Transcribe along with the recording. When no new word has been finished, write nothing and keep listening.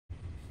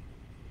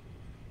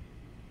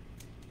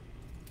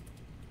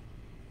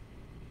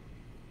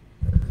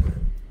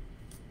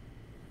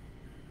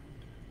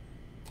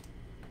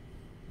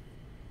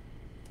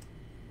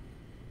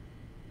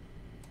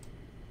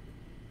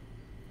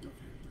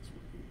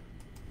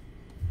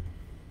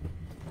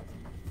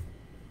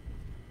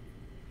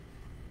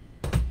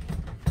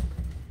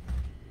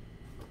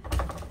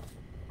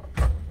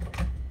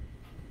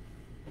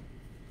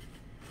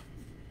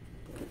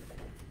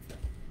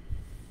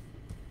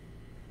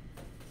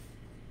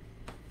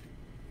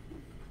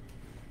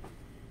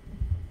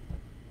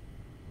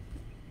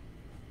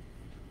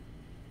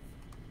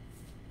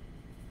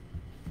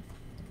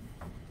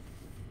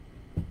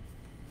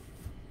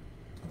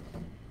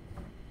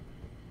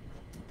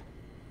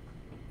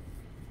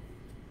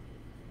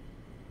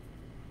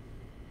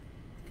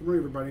Good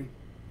morning, everybody.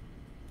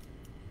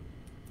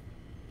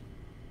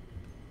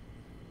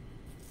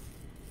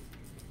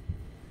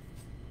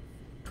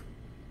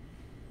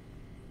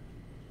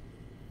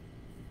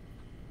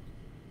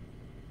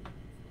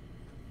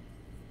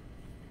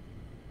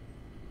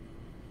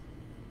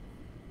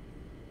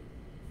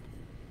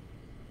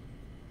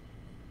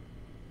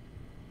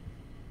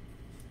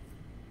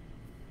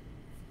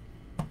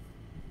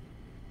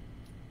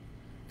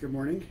 Good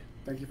morning.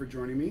 Thank you for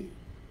joining me.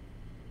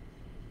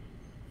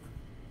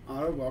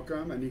 Otto,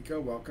 welcome.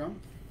 Anika, welcome.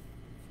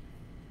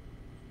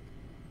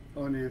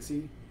 Hello,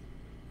 Nancy.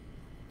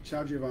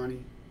 Ciao,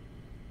 Giovanni.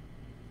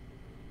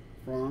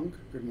 Frank,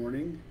 good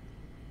morning.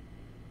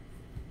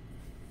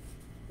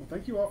 Well,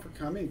 thank you all for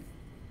coming.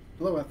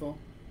 Hello, Ethel.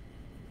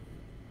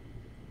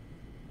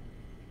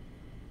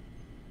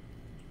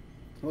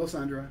 Hello,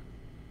 Sandra.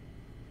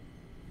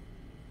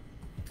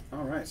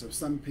 All right, so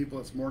some people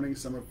it's morning,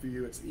 some of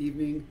you it's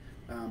evening.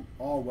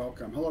 All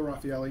welcome. Hello,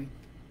 Raffaele.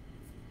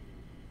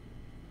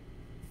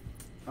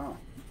 Oh,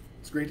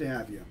 it's great to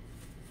have you.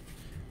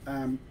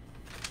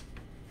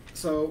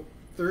 So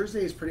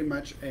Thursday is pretty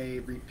much a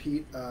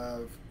repeat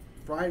of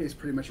Friday is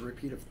pretty much a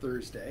repeat of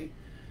Thursday.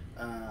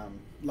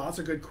 Lots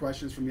of good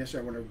questions from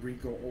yesterday. I want to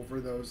go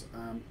over those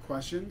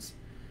questions.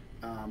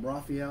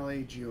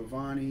 Raffaele,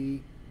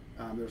 Giovanni.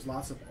 There's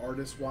lots of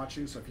artists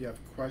watching, so if you have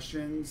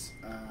questions,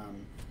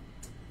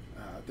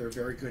 they're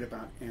very good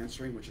about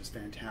answering, which is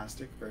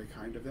fantastic. Very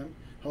kind of them.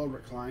 Hello,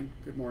 Rick Klein.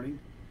 Good morning.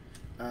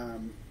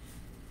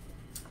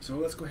 So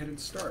let's go ahead and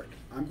start.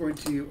 I'm going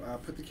to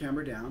put the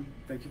camera down.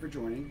 Thank you for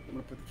joining. I'm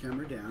going to put the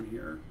camera down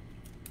here.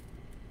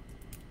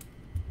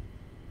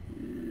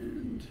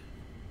 And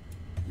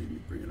maybe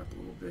bring it up a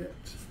little bit.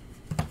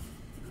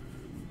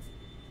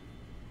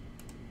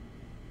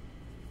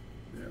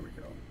 There we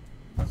go.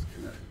 Just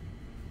kind of,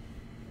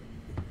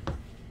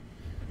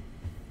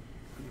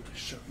 I'm going to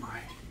shut my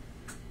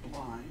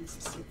blinds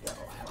to see if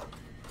that'll help.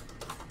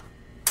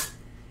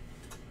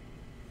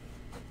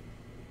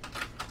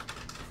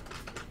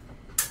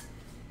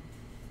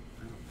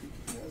 I don't think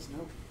it does,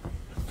 no.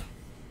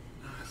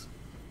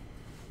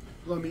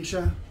 Hello,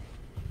 Misha.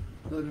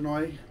 Hello,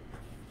 Denoy.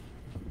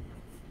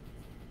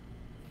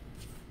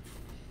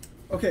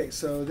 Okay,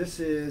 so this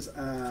is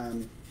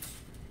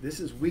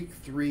week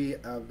 3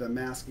 of the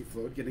masking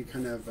fluid, getting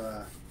kind of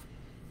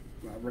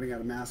running out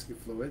of masking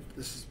fluid.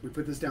 We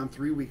put this down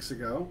 3 weeks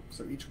ago,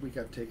 so each week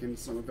I've taken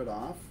some of it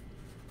off.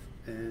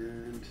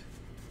 And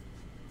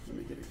let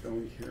me get it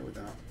going here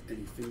without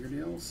any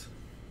fingernails.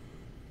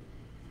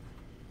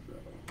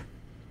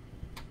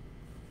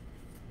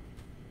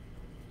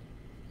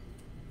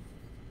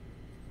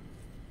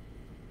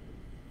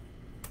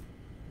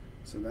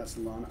 So that's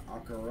Lana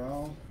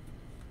Aquarelle.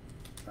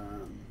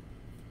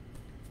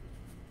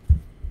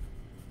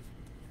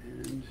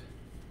 And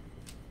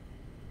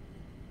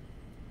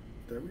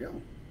there we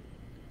go.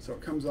 So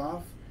it comes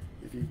off.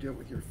 If you do it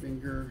with your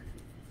finger,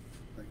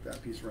 like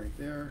that piece right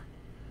there,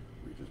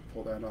 we just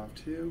pull that off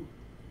too.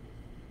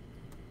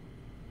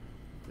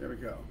 There we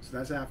go. So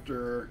that's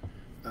after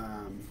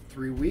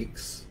 3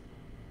 weeks,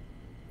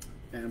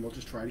 and we'll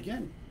just try it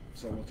again.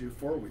 So we'll do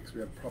 4 weeks. We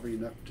have probably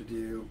enough to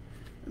do,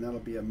 and that'll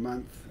be a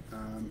month.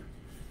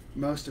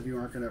 Most of you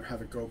aren't going to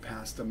have it go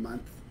past a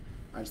month.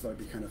 I just thought it'd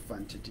be kind of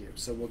fun to do.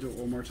 So we'll do it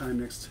one more time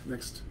next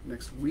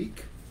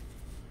week.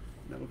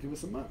 And that'll give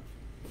us a month.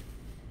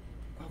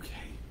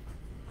 Okay.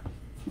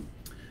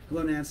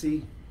 Hello,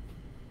 Nancy.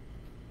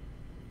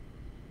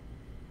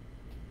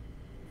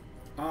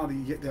 Oh,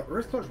 the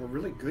earth colors were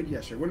really good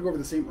yesterday. We're going to go over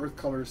the same earth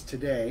colors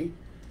today.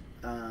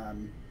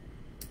 And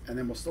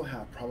then we'll still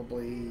have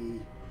probably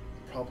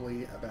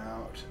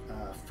about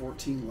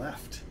 14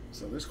 left.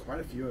 So there's quite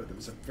a few of them.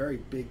 It's a very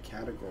big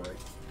category.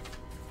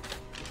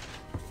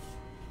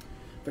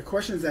 The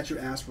questions that you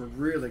asked were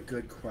really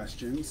good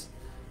questions.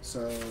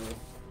 So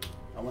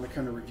I want to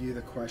kind of review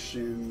the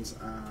questions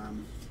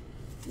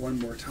one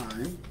more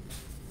time.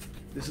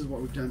 This is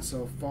what we've done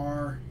so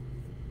far,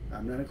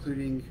 not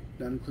including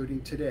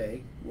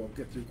today. We'll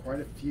get through quite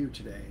a few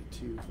today.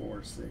 2,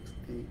 4, 6,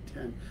 8,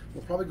 10.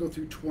 We'll probably go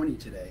through 20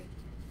 today.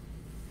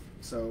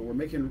 So we're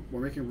making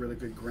really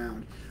good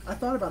ground. I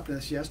thought about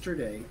this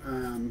yesterday.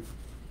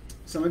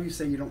 Some of you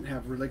say you don't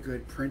have really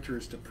good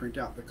printers to print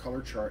out the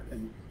color chart,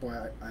 and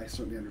boy, I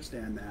certainly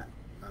understand that.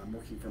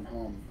 Working from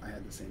home, I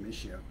had the same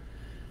issue.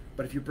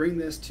 But if you bring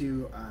this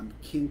to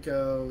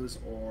Kinko's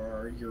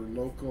or your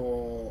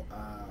local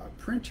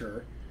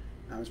printer,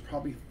 it's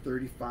probably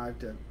 35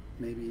 to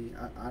maybe,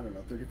 I don't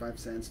know, 35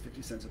 cents,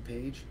 50 cents a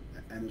page,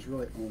 and there's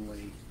really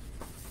only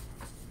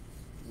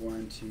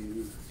 1,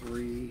 2,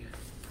 3,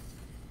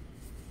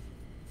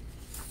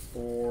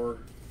 4,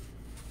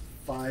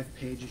 5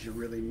 pages you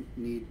really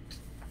need,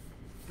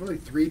 really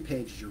 3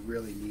 pages you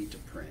really need to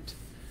print.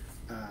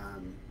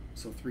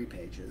 So 3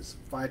 pages.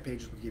 5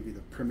 pages would give you the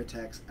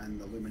Primitex and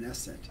the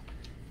luminescent,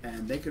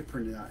 and they could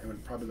print it out. It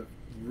would probably look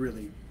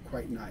really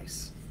quite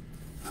nice.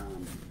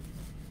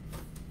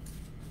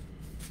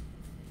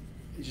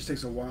 It just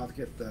takes a while to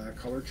get the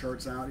color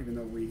charts out, even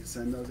though we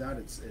send those out.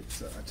 It's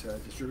to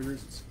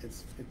distributors.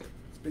 It's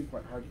been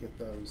quite hard to get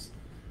those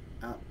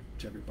out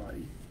to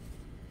everybody.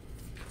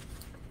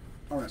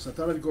 All right, so I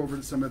thought I'd go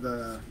over some of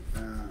the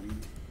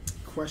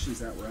questions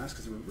that were asked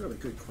because they were really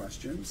good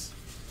questions.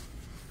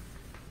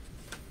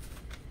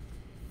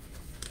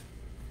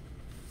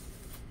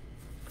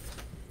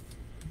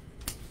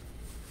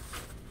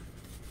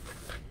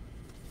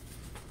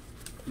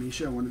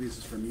 Misha, one of these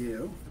is from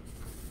you.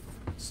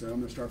 So I'm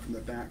going to start from the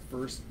back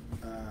first.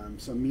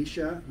 So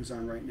Misha, who's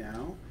on right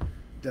now,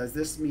 does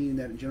this mean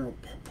that in general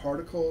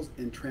particles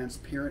in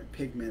transparent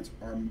pigments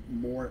are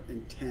more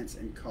intense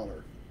in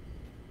color?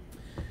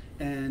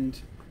 And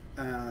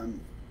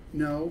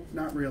no,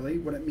 not really.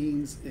 What it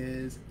means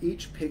is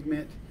each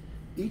pigment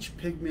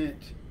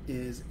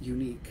is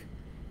unique.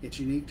 It's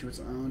unique to its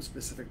own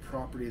specific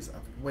properties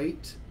of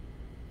weight,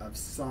 of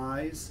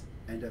size,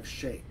 and of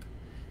shape.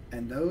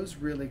 And those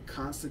really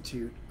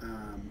constitute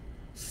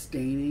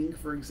staining,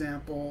 for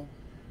example,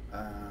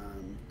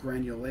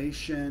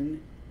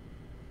 granulation,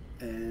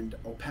 and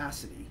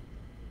opacity,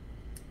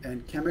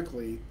 and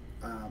chemically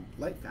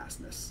light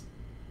fastness.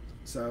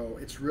 So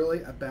it's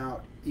really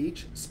about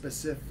each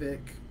specific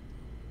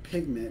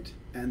pigment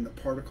and the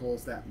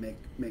particles that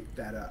make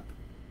that up.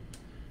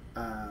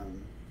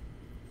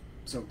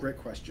 So great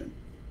question.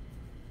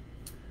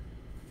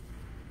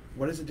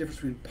 What is the difference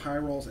between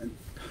pyrroles and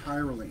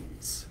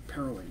pyrrolines?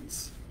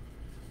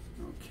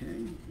 Okay,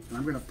 and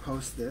I'm going to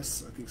post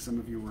this. I think some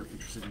of you were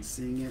interested in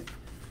seeing it,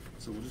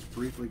 so we'll just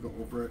briefly go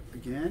over it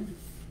again.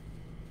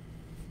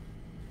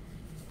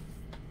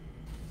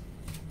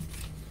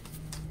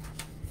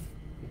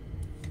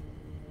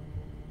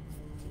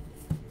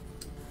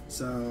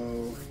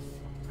 So,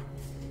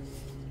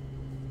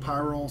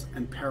 pyrroles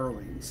and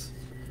pyrrolines.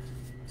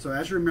 So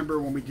as you remember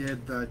when we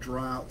did the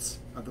drawouts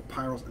of the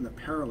pyrroles and the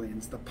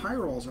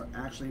pyrroles are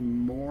actually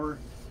more,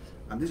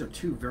 these are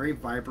two very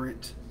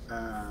vibrant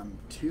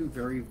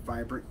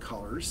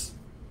colors,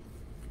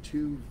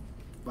 two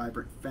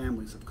vibrant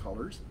families of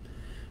colors.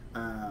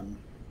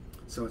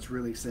 So it's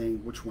really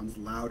saying which one's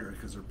louder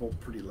because they're both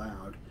pretty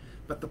loud.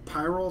 But the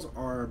pyrroles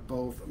are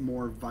both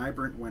more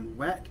vibrant when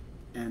wet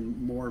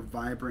and more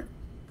vibrant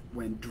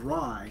when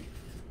dry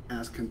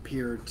as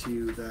compared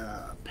to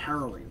the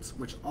pyrrolines,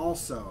 which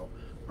also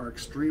are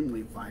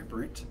extremely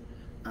vibrant,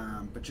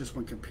 but just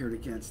when compared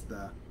against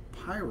the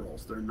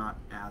pyrroles, they're not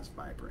as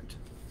vibrant.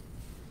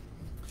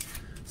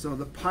 So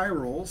the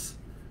pyrroles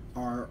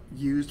are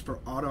used for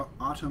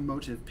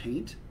automotive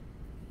paint,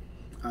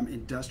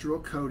 industrial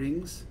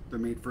coatings. They're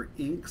made for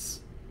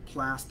inks,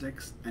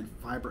 plastics, and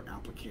fiber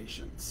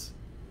applications.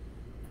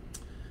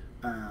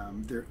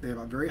 They have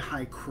a very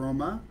high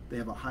chroma. They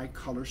have a high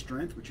color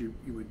strength, which you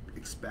would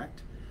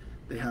expect.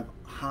 They have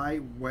high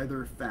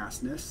weather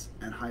fastness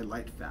and high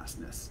light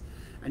fastness.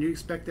 And you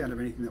expect that of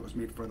anything that was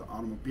made for the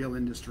automobile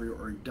industry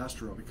or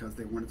industrial because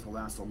they want it to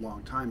last a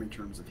long time in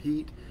terms of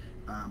heat,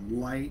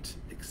 light,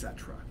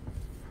 etc.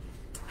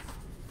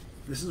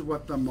 This is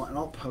what the, and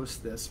I'll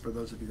post this for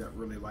those of you that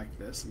really like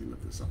this. Let me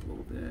lift this up a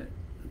little bit.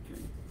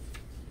 Okay.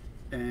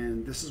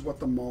 And this is what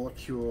the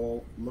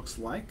molecule looks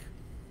like.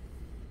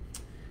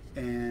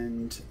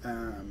 And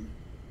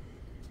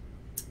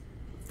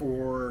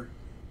for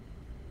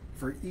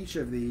each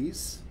of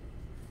these,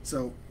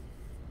 so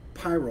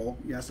pyrrole,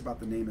 you asked about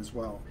the name as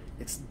well.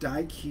 It's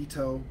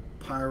diketopyrrole,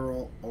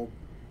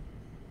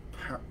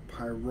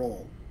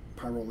 pyrrole.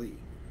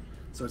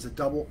 So it's a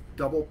double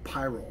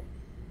pyrrole.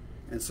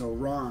 And so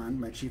Ron,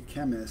 my chief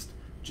chemist,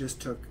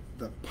 just took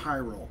the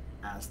pyrrole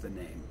as the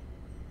name.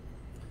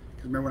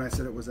 Because remember when I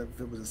said if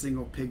it was a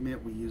single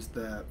pigment, we used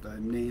the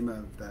name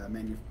of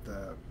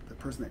the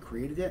person that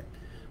created it.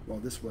 Well,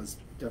 this was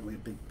definitely a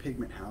big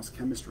pigment house,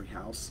 chemistry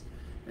house.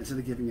 Instead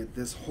of giving it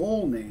this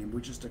whole name, we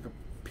just took a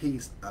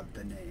piece of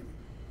the name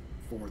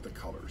for the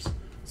colors.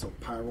 So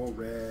pyrrole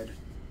red,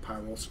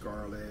 pyrrole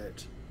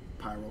scarlet,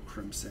 pyrrole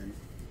crimson.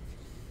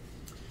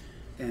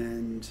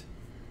 And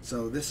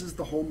so this is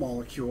the whole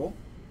molecule.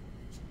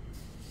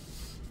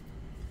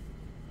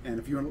 And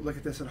if you want to look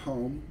at this at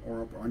home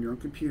or on your own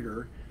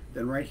computer,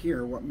 then right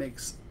here, what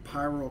makes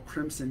pyrrole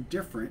crimson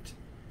different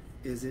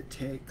is it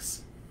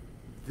takes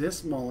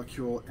this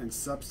molecule and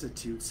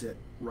substitutes it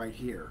right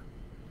here.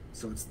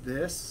 So it's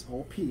this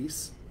whole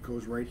piece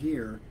goes right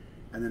here,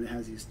 and then it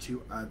has these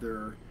two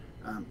other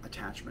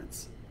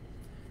attachments.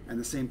 And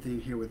the same thing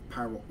here with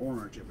pyrrole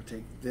orange. It would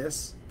take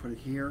this, put it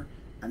here,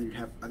 and then you'd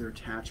have other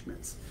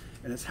attachments.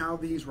 And it's how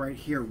these right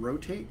here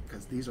rotate,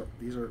 because these are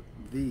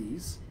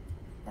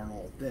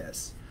all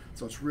this.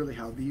 So it's really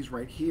how these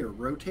right here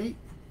rotate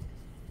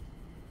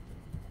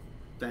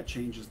that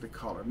changes the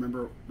color.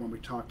 Remember when we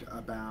talked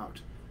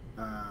about,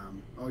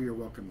 oh, you're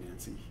welcome,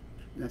 Nancy.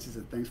 Nancy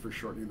said, thanks for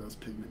shortening those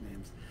pigment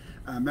names.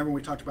 Remember when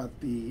we talked about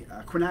the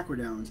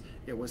quinacridones,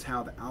 it was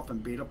how the alpha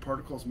and beta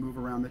particles move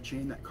around the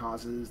chain that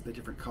causes the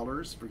different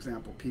colors. For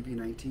example,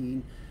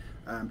 PV19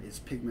 is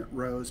pigment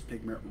rose,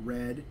 pigment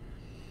red,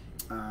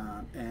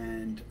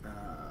 and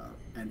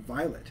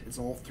violet. It's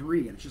all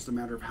three, and it's just a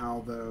matter of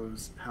how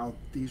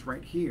these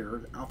right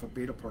here, the alpha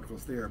beta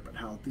particles there, but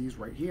how these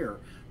right here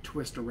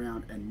twist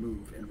around and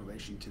move in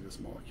relation to this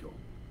molecule.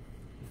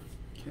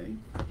 Okay.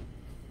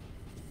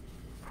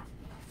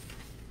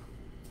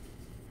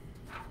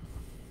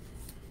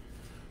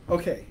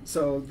 Okay,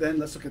 so then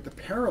let's look at the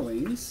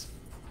parallenes.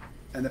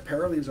 And the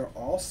parallenes are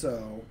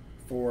also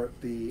for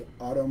the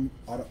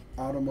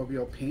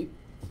automobile paint.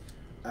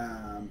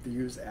 They're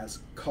used as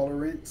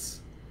colorants.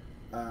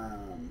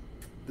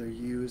 They're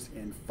used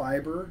in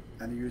fiber,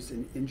 and they're used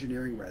in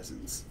engineering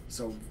resins.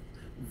 So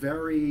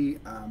very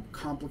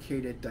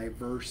complicated,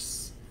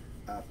 diverse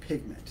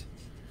pigment.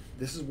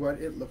 This is what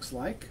it looks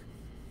like.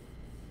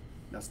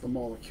 That's the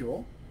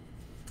molecule.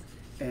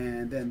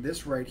 And then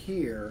this right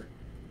here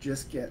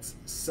just gets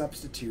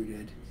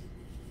substituted.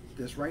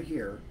 This right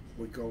here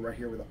would go right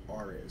here where the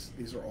R is.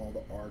 These are all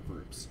the R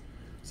groups.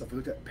 So if we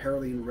look at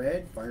parylene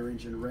red, fire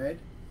engine red,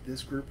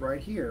 this group right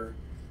here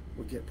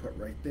would get put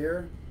right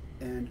there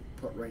and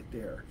put right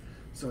there.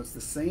 So it's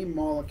the same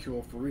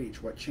molecule for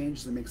each. What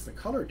changes and makes the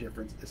color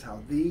difference is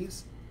how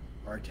these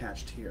are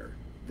attached here.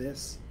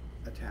 This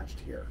attached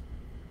here.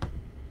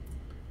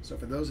 So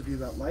for those of you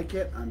that like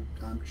it, I'm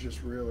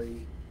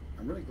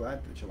really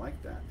glad that you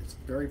like that. It's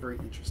very, very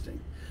interesting.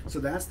 So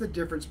that's the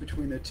difference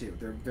between the two.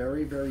 They're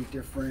very, very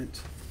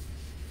different.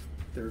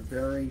 They're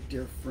very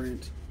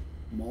different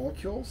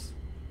molecules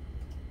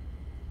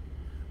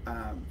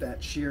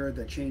that share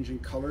the changing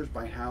colors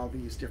by how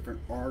these different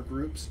R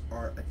groups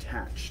are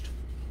attached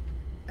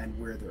and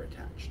where they're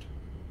attached.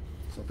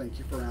 So thank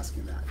you for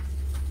asking that.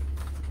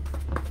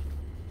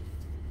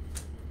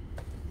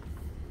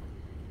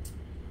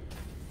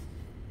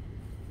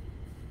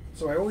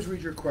 So I always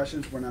read your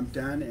questions when I'm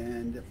done,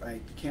 and if I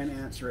can't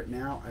answer it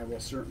now, I will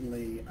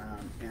certainly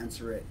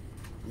answer it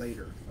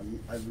later.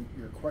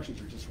 Your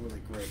questions are just really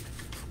great.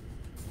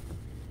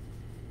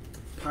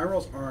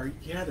 Pyrroles are,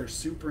 yeah, they're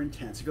super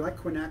intense. If you like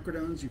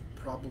quinacridones, you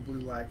probably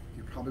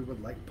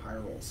would like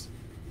pyrroles.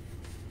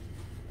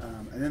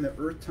 And then the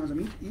earth tones. I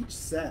mean, each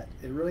set,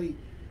 it's really.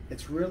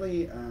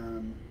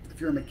 If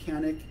you're a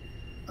mechanic,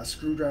 a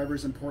screwdriver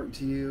is important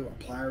to you.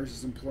 A pliers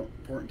is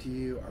important to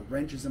you. A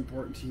wrench is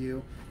important to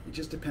you. It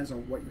just depends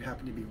on what you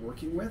happen to be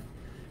working with.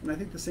 And I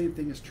think the same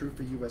thing is true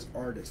for you as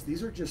artists.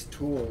 These are just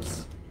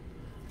tools.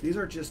 These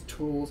are just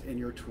tools in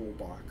your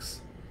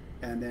toolbox.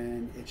 And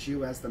then it's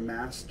you as the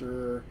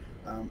master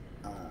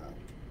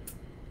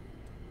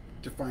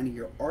defining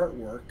your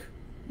artwork,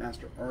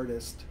 master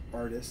artist,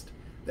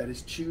 that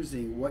is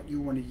choosing what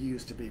you want to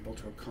use to be able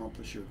to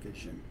accomplish your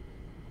vision.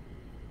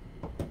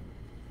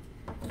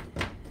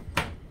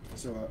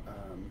 So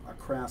a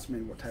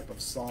craftsman, what type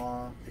of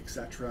saw,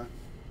 etc.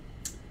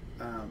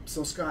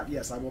 So Scott,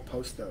 yes, I will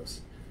post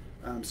those.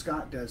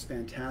 Scott does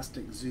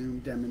fantastic Zoom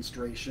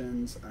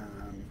demonstrations.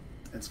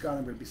 And Scott,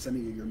 I'm going to be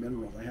sending you your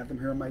minerals. I have them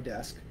here on my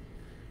desk.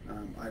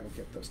 I will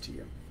get those to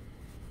you.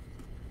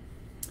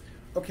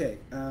 Okay,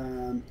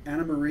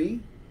 Anna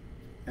Marie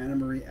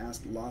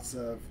asked lots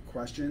of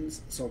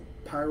questions. So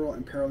pyrrole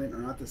and parylene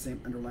are not the same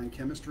underlying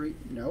chemistry.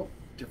 No,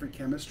 different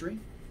chemistry.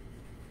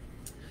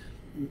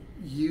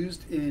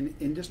 Used in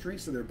industry,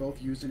 so they're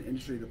both used in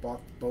industry. They're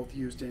both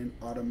used in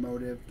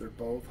automotive. They're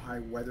both high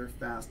weather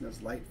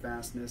fastness, light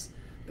fastness.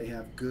 They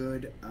have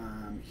good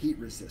heat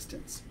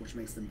resistance, which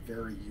makes them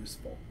very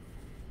useful.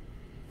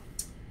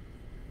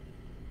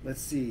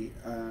 Let's see.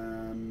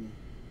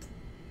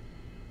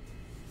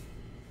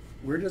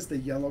 Where does the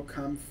yellow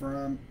come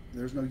from?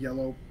 There's no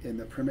yellow in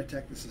the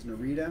Primatech. This is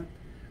Narita.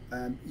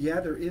 Yeah,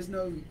 there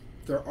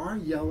are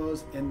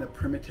yellows in the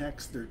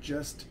Primatechs.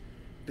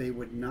 They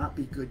would not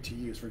be good to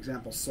use. For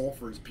example,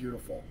 sulfur is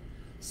beautiful.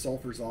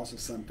 Sulfur is also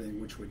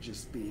something which would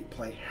just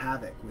play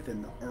havoc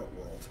within the art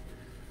world.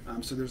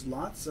 So there's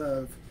lots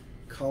of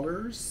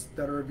colors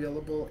that are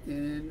available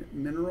in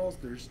minerals.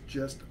 There's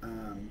just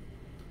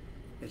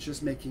it's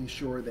just making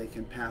sure they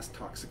can pass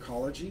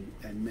toxicology,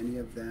 and many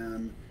of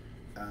them,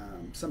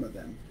 some of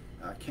them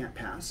can't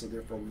pass, so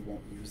therefore we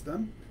won't use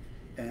them.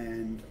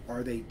 And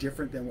are they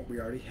different than what we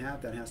already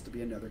have? That has to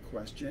be another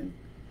question.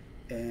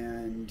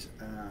 And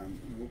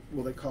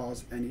will they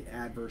cause any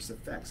adverse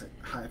effects?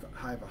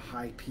 Have a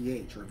high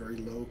pH or a very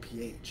low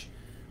pH,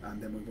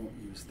 then we won't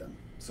use them.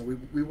 So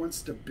we want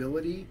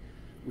stability,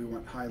 we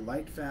want high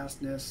light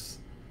fastness,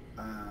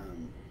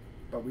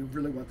 but we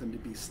really want them to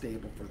be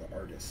stable for the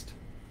artist.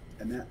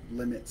 And that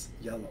limits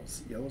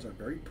yellows. Yellows are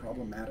very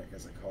problematic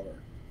as a color.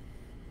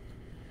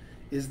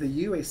 Is the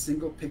U a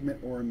single pigment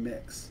or a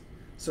mix?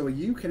 So a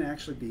U can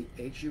actually be,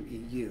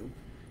 H-U-E-U,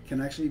 can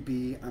actually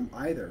be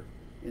either.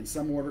 In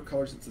some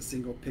watercolors, it's a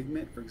single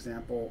pigment. For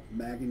example,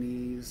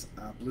 manganese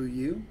blue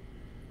U,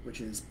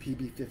 which is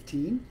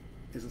PB15,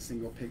 is a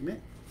single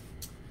pigment.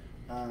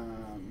 I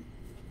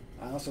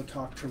also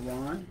talked to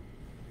Ron,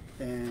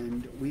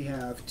 and we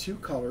have two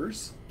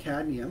colors,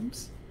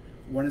 cadmiums.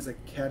 One is a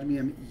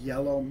cadmium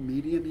yellow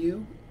medium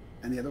U,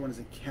 and the other one is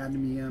a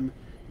cadmium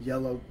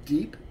yellow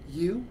deep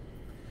U.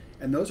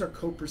 And those are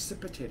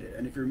co-precipitated.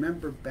 And if you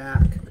remember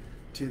back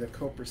to the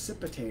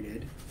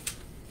co-precipitated,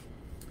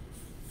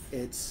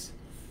 it's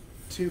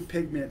two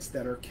pigments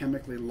that are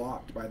chemically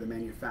locked by the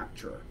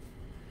manufacturer.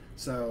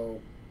 So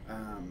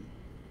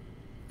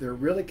they're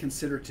really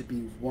considered to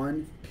be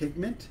one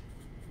pigment,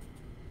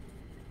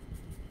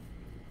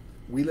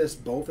 We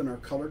list both in our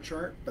color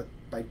chart, but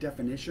by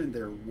definition,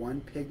 they're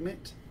one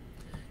pigment.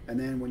 And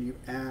then when you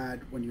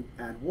add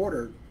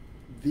water,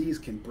 these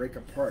can break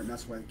apart, and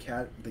that's why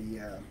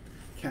the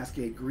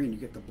Cascade Green, you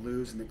get the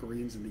blues and the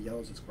greens and the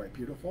yellows. It's quite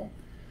beautiful.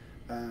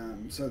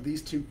 So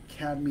these two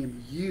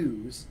cadmium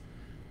hues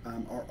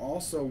are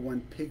also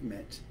one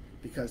pigment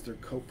because they're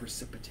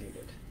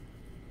co-precipitated.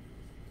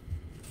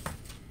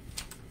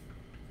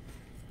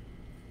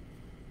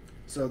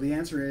 So the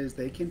answer is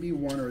they can be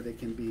one or they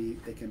can be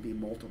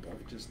multiple.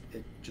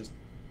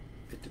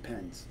 It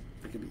depends.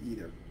 It can be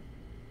either.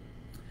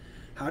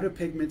 How do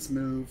pigments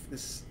move?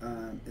 This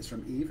is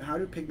from Eve. How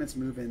do pigments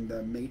move in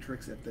the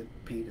matrix if the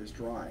paint is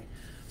dry?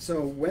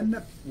 So when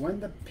the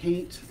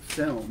paint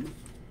film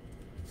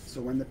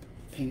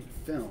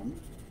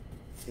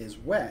is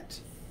wet,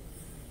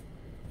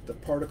 the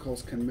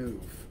particles can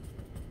move.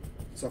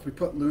 So if we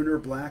put lunar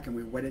black and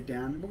we wet it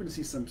down, we're going to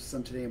see some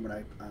today when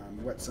I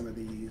wet some of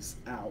these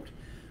out.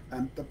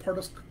 The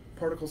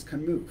particles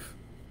can move,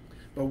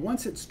 but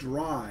once it's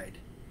dried,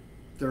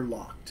 they're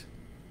locked.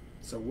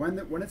 So when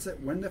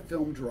the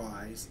film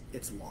dries,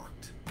 it's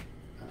locked.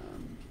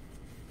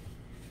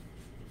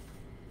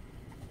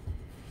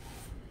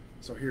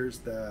 So here's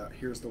the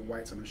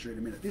whites. I'm going to show you in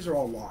a minute. These are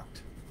all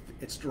locked.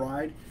 It's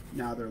dried.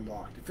 Now they're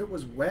locked. If it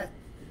was wet,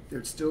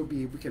 there'd still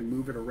be, we can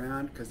move it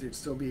around because they'd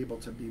still be able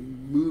to be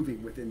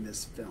moving within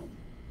this film.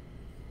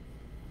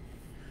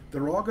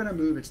 They're all going to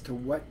move. It's to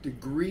what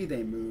degree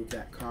they move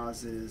that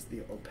causes the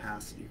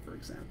opacity, for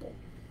example.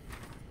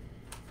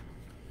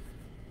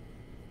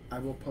 I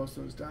will post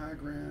those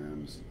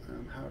diagrams.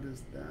 How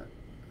does that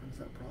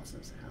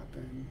process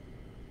happen?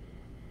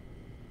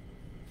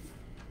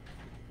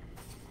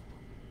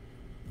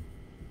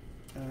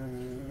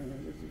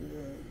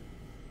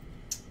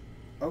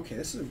 Okay,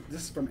 this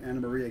is from Anna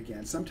Maria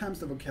again. Sometimes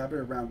the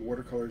vocabulary around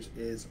watercolors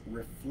is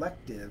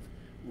reflective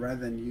rather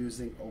than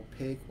using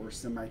opaque or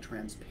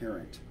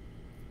semi-transparent.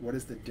 What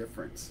is the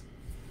difference?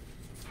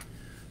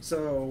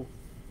 So,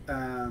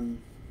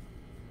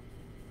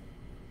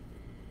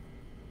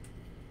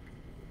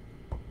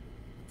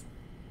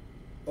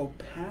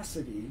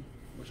 opacity,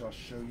 which I'll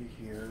show you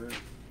here,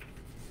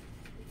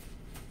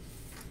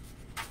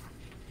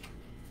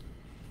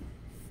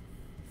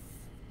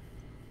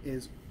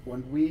 is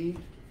when we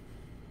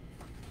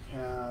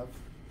have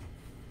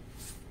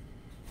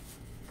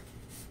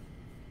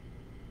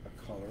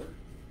a color,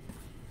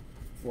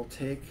 we'll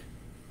take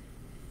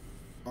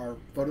our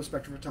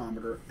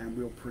photospectrophotometer and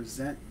we'll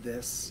present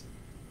this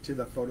to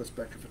the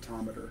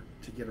photospectrophotometer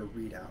to get a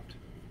readout.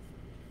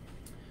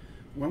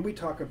 When we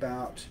talk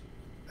about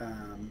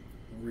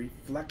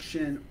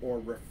reflection or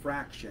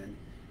refraction,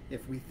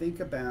 if we think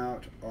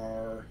about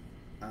our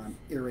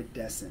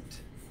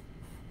iridescent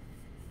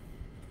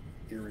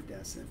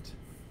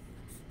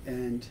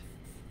and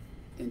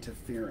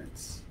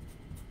interference,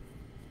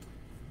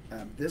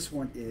 this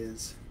one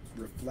is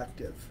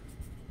reflective.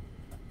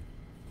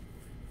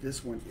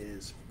 This one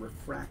is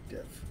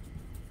refractive.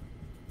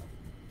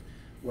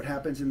 What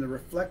happens in the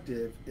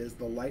reflective is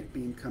the light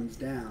beam comes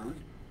down,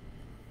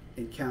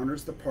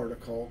 encounters the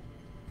particle,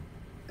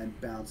 and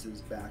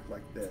bounces back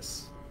like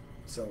this.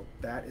 So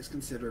that is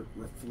considered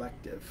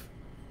reflective.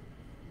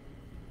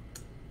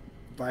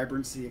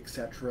 Vibrancy,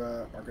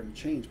 etc., are going to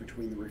change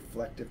between the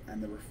reflective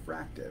and the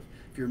refractive.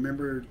 If you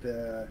remember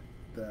the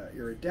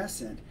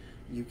iridescent,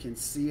 you can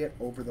see it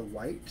over the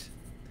white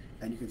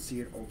and you can see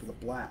it over the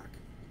black.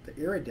 The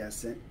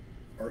iridescent,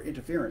 or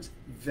interference,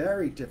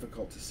 very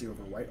difficult to see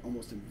over white,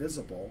 almost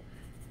invisible,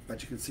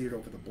 but you can see it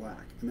over the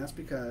black. And that's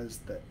because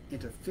the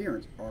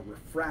interference are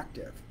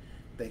refractive.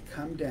 They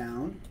come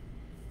down,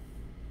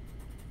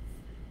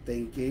 they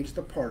engage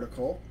the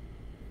particle,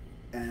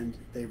 and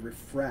they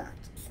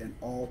refract in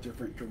all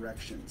different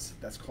directions.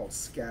 That's called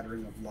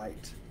scattering of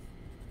light.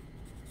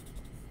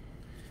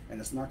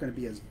 And it's not going to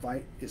be as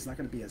bright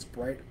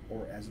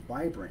or as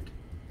vibrant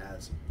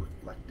as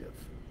reflective.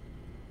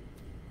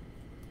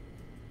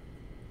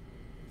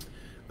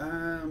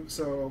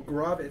 So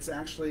Gaurav, it's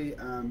actually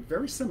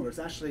very similar. It's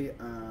actually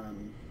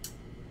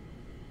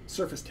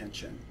surface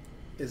tension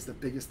is the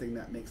biggest thing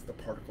that makes the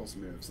particles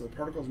move. So the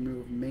particles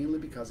move mainly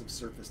because of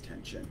surface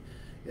tension.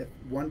 If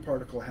one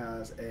particle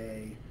has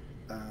a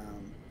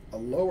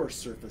lower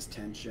surface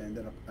tension,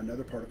 then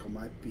another particle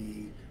might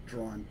be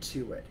drawn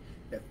to it.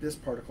 If this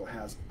particle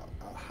has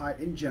a high,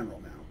 in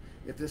general now,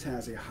 if this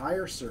has a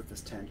higher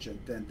surface tension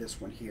than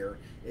this one here,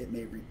 it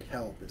may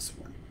repel this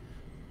one.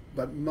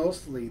 But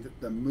mostly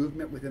the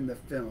movement within the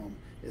film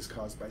is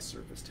caused by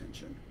surface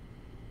tension.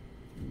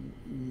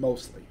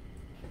 Mostly.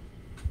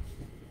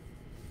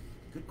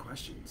 Good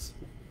questions.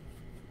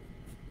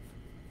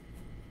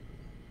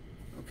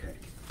 Okay.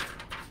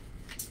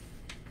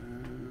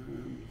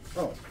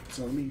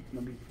 So let me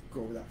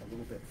go over that a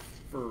little bit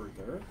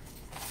further.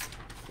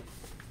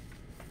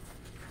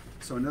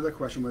 So another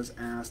question was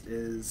asked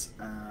is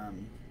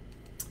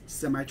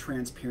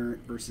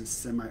semi-transparent versus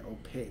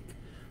semi-opaque.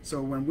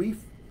 So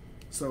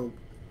so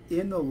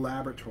in the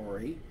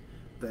laboratory,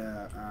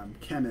 the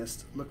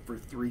chemists look for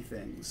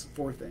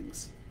four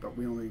things, but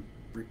we only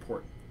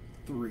report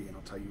 3, and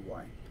I'll tell you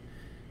why.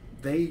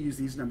 They use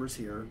these numbers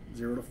here,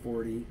 0 to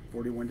 40,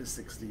 41 to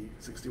 60,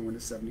 61 to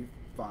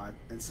 75,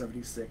 and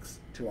 76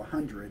 to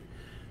 100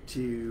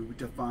 to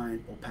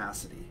define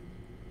opacity.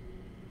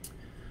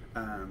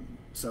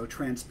 So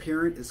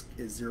transparent is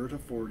 0 to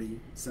 40,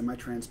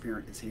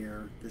 semi-transparent is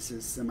here. This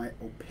is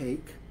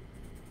semi-opaque,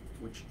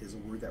 which is a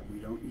word that we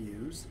don't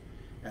use,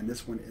 and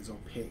this one is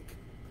opaque.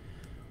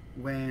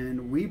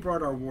 When we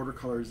brought our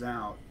watercolors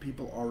out,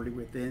 people already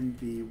within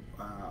the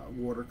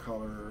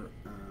watercolor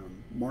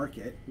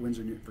market,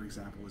 Winsor Newton, for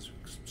example,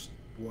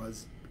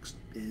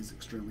 is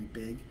extremely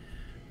big,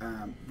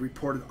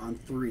 reported on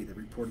 3. They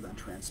reported on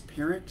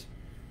transparent,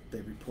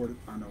 they reported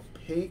on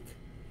opaque,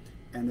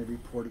 and they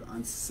reported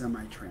on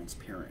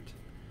semi-transparent.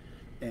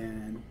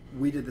 And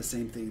we did the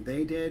same thing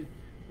they did.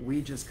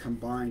 We just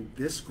combined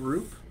this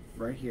group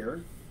right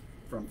here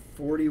from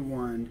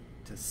 41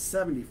 to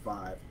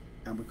 75,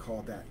 and we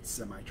call that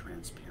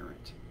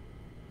semi-transparent.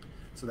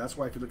 So that's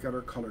why if you look at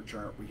our color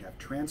chart, we have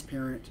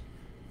transparent,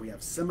 we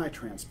have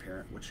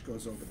semi-transparent, which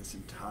goes over this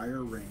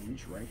entire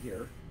range right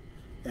here,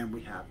 and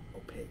we have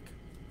opaque.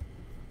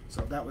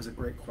 So that was a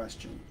great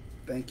question.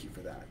 Thank you for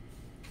that.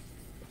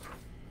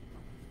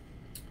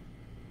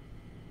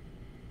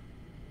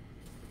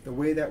 The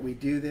way that we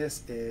do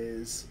this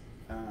is,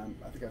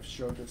 I think I've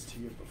showed this to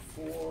you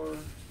before.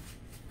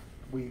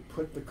 We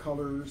put the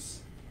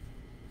colors,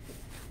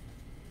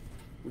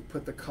 we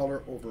put the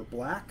color over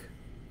black,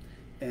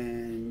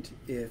 and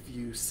if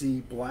you see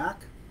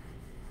black,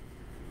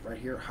 right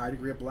here, high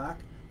degree of black,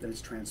 then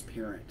it's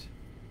transparent.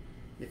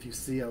 If you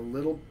see a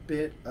little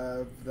bit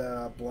of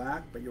the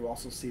black, but you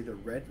also see the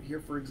red here,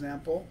 for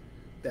example,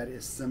 that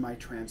is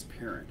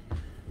semi-transparent.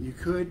 You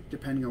could,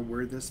 depending on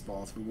where this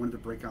falls, if we wanted to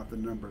break out the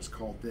numbers,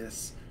 call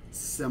this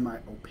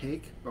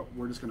semi-opaque, but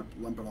we're just going to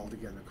lump it all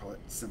together and call it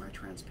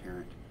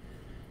semi-transparent,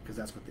 because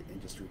that's what the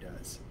industry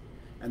does.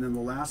 And then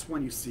the last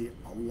one, you see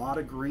a lot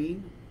of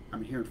green. I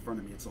mean, here in front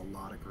of me, it's a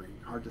lot of green.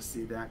 Hard to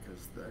see that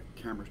because the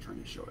camera's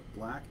trying to show it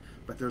black,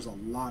 but there's a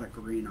lot of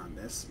green on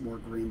this, more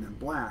green than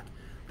black.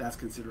 That's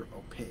considered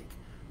opaque.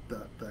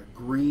 The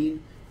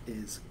green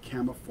is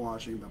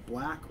camouflaging the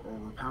black or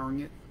overpowering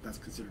it. That's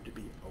considered to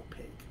be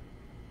opaque.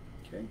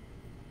 Okay.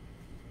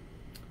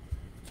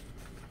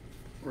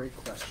 Great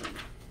question.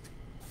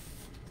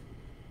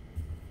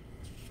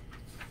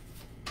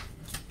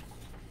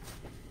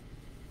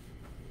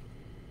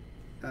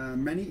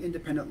 Many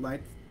independent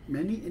light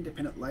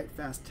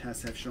fast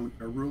tests have shown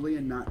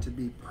Aurelian not to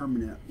be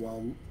permanent.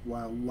 While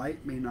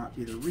light may not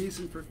be the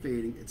reason for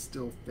fading, it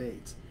still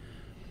fades.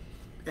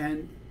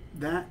 And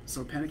that,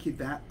 so panicky,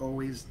 that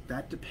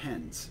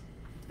depends.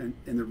 And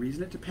the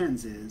reason it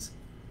depends is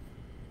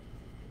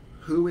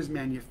who is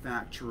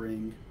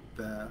manufacturing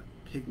the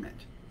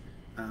pigment.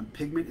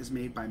 Pigment is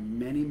made by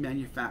many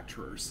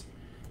manufacturers,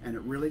 and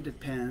it really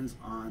depends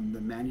on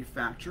the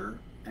manufacturer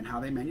and how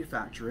they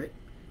manufacture it.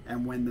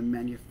 And when the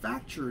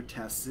manufacturer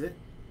tests it,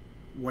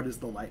 what is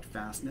the light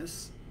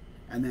fastness?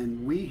 And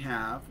then we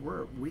have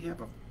a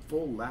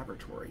full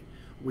laboratory.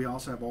 We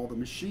also have all the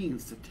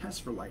machines to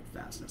test for light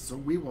fastness. So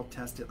we will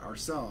test it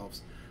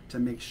ourselves to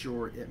make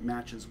sure it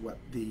matches what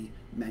the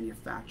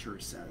manufacturer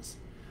says.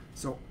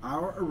 So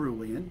our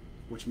Aurelian,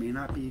 which may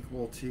not be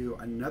equal to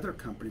another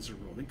company's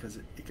Aurelian, because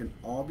it can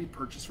all be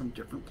purchased from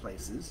different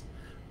places,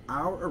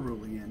 our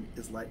Aurelian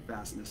is light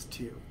fastness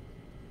 2.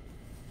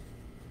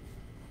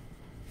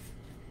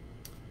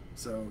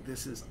 So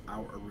this is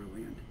our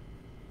Aurelian,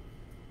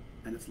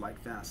 and it's light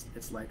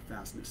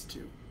fastness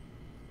 2.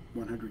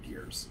 100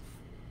 years.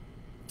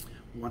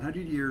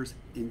 100 years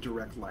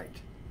indirect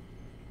light.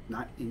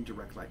 Not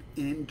indirect light,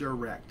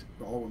 indirect,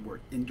 all one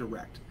word,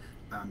 indirect,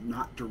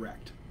 not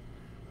direct.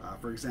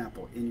 For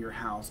example, in your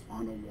house,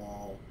 on a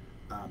wall,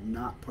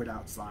 not put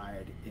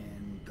outside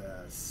in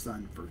the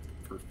sun for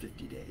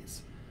 50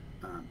 days.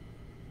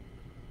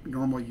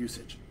 Normal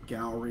usage,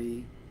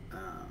 gallery,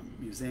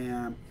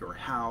 museum, your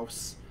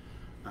house.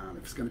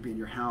 If it's going to be in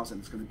your house, and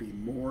it's going to be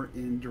more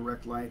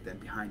indirect light than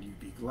behind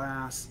UV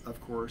glass,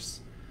 of course.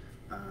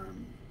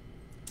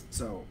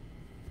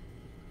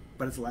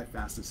 But it's a light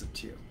fastness of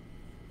 2.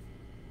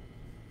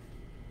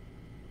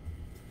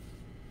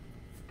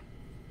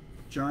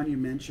 John, you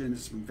mentioned,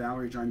 this is from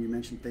Valerie, John, you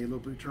mentioned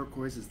phthalo blue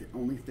turquoise is the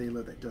only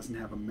phthalo that doesn't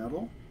have a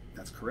metal.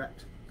 That's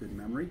correct. Good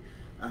memory.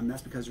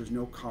 That's because there's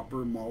no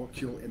copper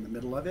molecule in the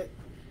middle of it.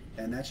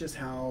 And that's just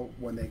how,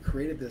 when they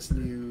created this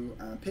new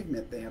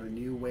pigment, they had a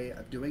new way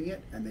of doing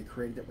it, and they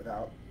created it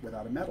without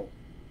a metal.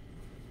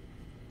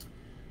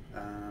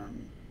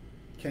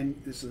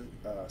 This is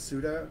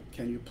Suda,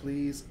 can you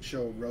please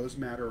show rose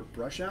madder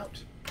brush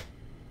out?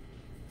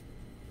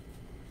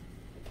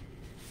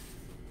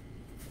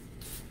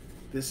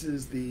 This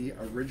is the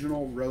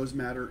original rose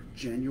madder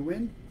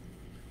genuine.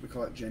 We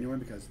call it genuine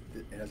because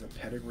it has a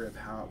pedigree of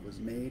how it was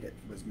made. It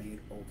was made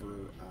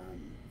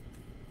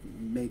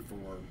made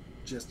for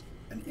just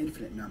an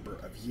infinite number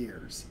of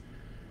years.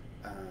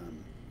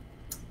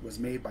 Was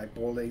made by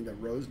boiling the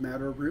rose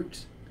madder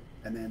root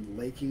and then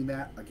laking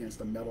that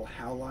against a metal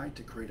halide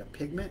to create a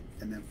pigment,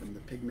 and then from the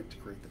pigment to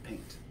create the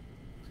paint.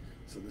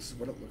 So this is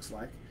what it looks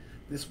like.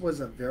 This is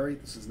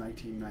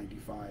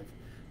 1995.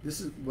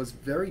 Was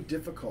very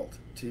difficult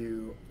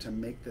to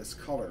make this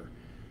color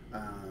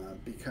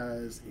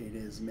because it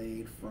is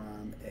made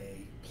from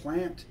a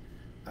plant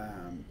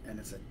and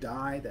it's a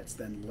dye that's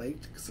then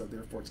laked, so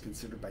therefore it's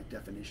considered by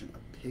definition a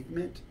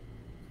pigment,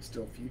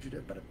 still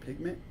fugitive, but a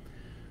pigment.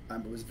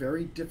 It was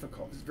very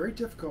difficult. It's very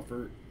difficult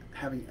for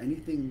having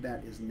anything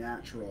that is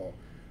natural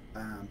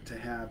to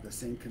have the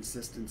same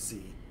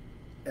consistency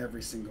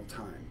every single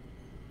time.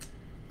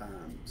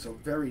 So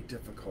very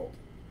difficult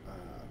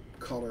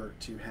color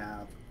to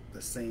have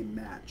the same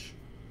match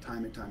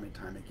time and time and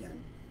time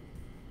again.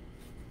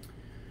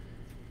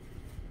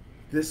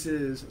 This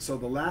is, so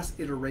the last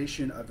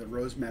iteration of the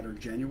Rose Madder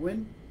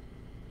Genuine,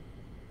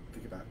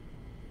 think about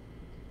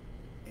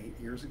 8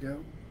 years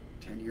ago,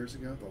 10 years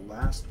ago, the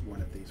last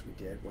one of these we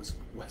did was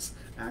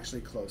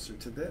actually closer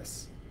to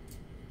this.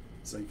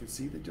 So you can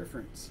see the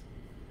difference.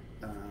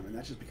 And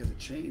that's just because it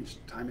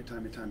changed time and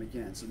time and time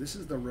again. So this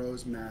is the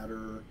Rose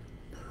Madder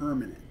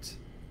Permanent.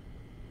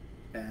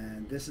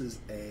 And this is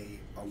a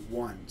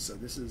 1, so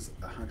this is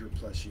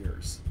 100+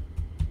 years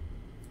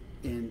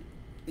in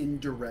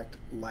indirect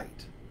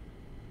light.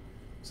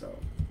 So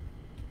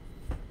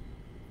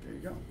there you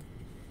go.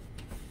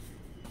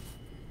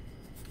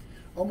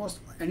 Almost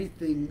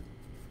anything,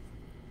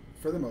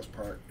 for the most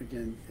part,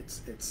 again,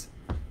 it's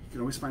you can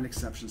always find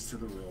exceptions to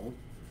the rule.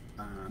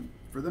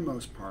 For the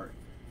most part,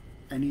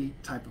 any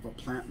type of a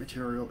plant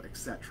material,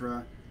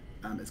 etc.,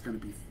 is going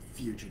to be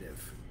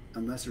fugitive,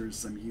 unless there's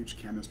some huge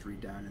chemistry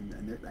done,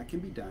 and that can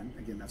be done.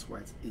 Again, that's why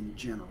it's in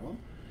general.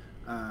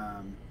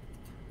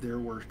 There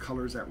were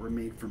colors that were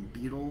made from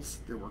beetles.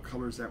 There were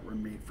colors that were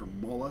made from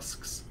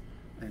mollusks,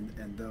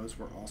 and those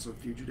were also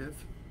fugitive.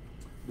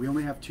 We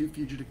only have two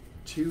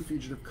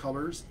fugitive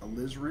colors: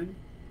 alizarin,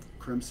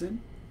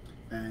 crimson,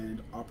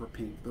 and opera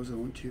pink. Those are the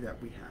only two that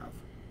we have.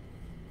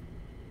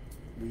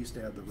 We used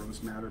to have the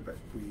Rose Madder, but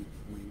we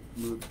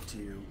moved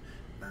to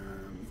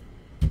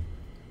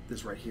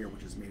this right here,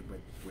 which is made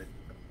with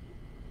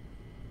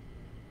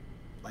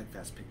light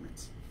fast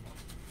pigments.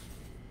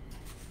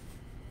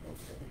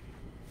 Okay.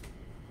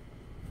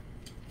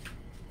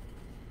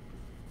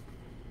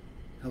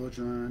 Hello,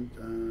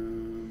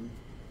 John.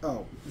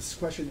 Oh, this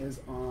question is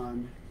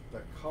on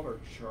the color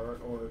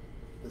chart or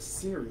the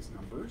series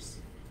numbers.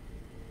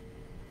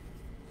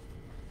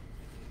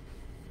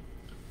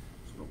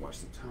 So I'm gonna watch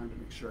the time to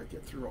make sure I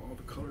get through all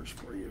the colors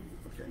for you.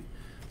 Okay.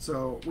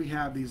 So we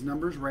have these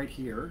numbers right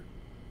here.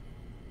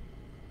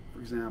 For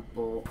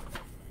example,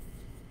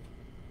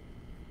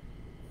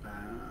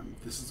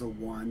 this is a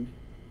 1,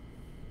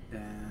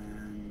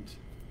 and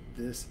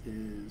this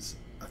is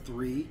a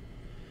 3.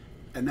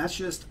 And that's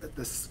just,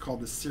 this is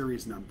called the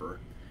series number.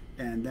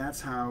 And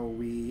that's how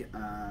we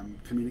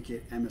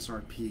communicate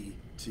MSRP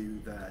to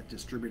the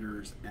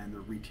distributors and the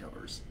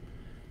retailers.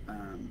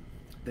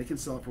 They can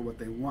sell it for what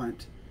they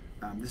want.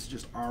 This is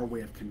just our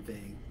way of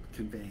conveying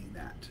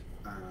that,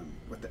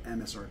 what the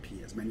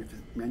MSRP is,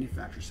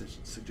 manufacturer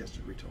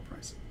suggested retail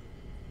price.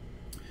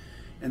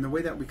 And the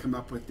way that we come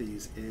up with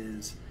these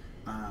is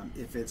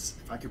if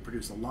I could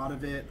produce a lot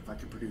of it, if I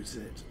could produce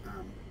it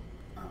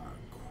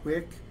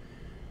quick,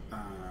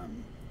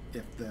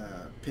 if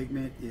the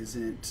pigment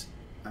isn't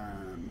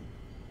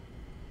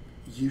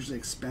usually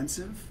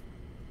expensive,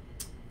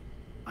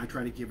 I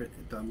try to give it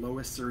the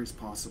lowest series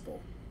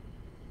possible,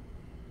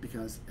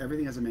 because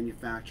everything as a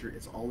manufacturer,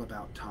 it's all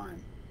about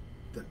time.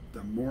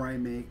 The more I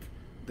make,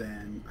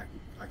 then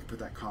I can put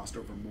that cost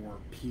over more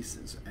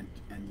pieces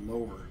and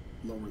lower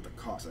the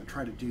cost. I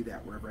try to do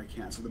that wherever I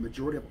can. So the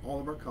majority of all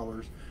of our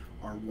colors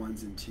are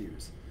 1s and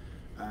 2s.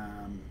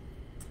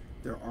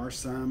 There are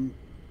some,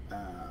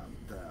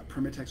 the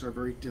Permatex are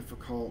very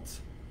difficult,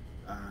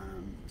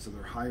 so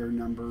they're higher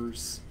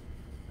numbers,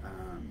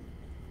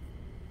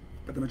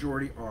 but the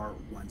majority are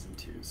 1s and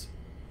 2s,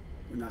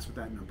 and that's what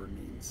that number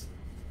means.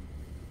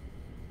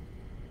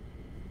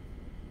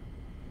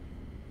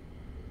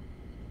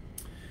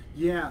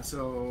 Yeah,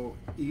 so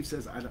Eve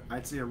says,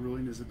 I'd say a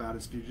ruling is about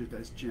as fugitive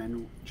as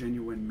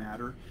genuine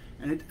matter.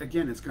 And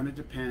again, it's going to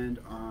depend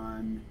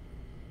on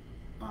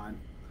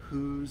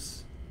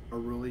whose a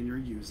ruling you're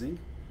using,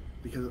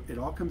 because it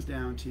all comes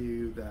down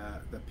to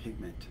the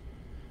pigment.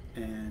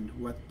 And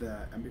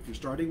if you're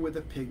starting with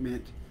a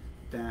pigment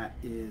that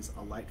is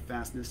a light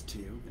fastness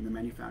 2, and the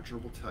manufacturer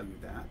will tell you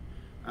that,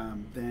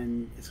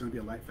 then it's going to be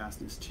a light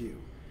fastness 2.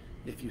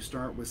 If you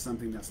start with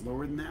something that's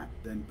lower than that,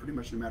 then pretty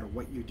much no matter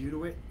what you do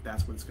to it,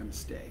 that's what it's going to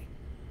stay.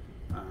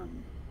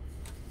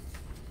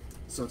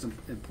 So it's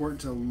important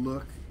to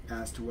look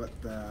as to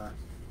what the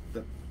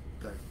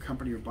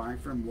company you're buying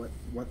from,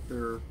 what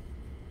their,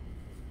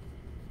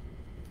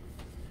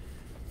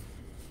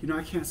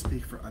 I can't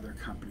speak for other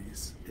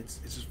companies.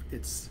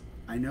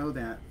 I know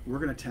that we're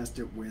going to test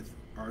it with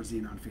our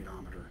xenon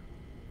phaedometer.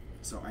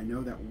 So I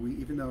know that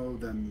even though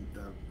the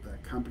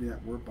company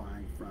that we're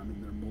buying from,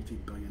 and they're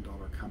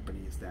multi-billion-dollar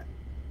companies, that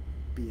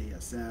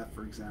BASF,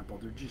 for example,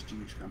 they're just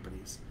huge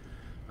companies,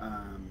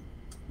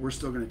 we're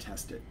still going to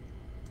test it.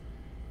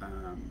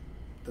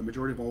 The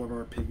majority of all of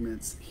our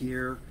pigments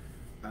here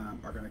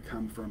are going to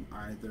come from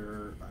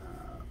either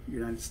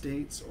United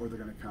States, or they're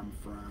going to come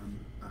from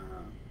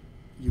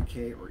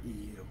UK or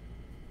EU.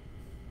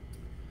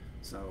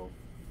 So,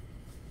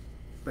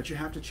 but you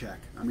have to check.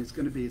 I mean,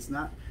 it's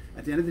not,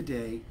 at the end of the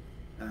day,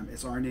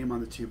 it's our name on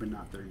the tube and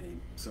not their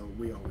name. So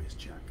we always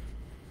check.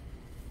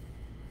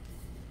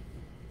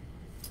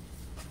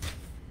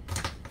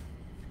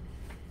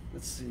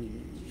 Let's see.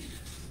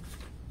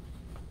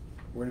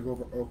 We're going to go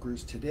over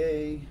ochres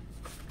today.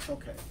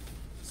 Okay,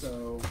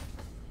 so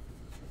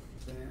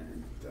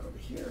then that over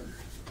here.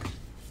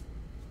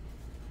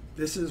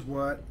 This is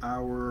what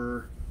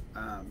our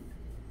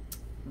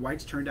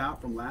whites turned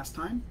out from last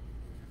time.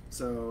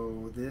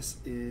 So this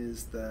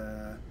is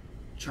the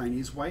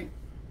Chinese white.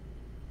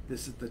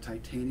 This is the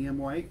titanium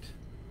white.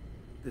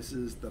 This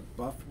is the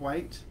buff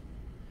white.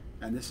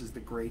 And this is the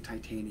gray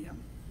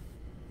titanium.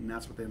 And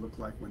that's what they look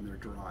like when they're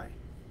dry.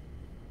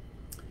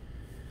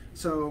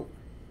 So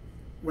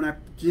when I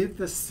give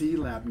the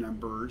C-Lab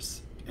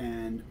numbers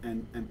and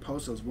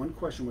post those, one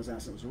question was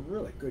asked, it was a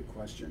really good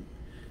question.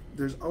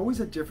 There's always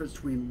a difference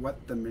between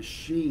what the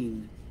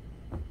machine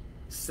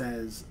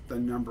says the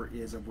number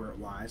is of where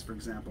it lies. For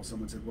example,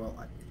 someone said, well,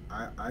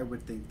 I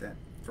would think that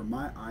for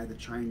my eye, the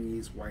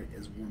Chinese white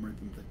is warmer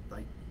than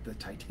the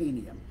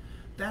titanium.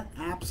 That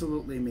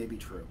absolutely may be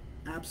true.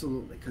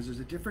 Absolutely, because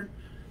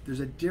there's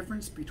a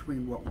difference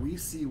between what we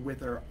see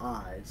with our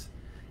eyes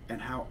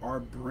and how our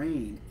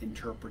brain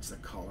interprets a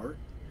color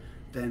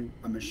than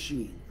a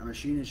machine. A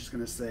machine is just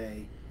going to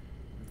say,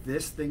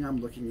 this thing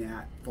I'm looking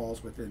at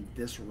falls within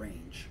this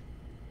range.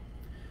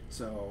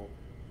 So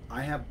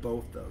I have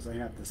both those. I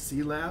have the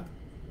C-Lab,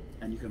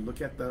 and you can look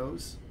at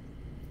those,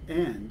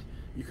 and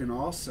you can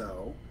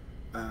also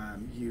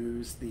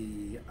use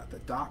the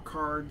dot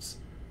cards,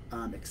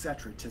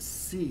 etc., to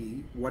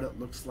see what it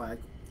looks like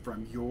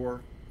from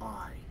your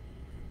eye.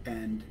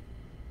 And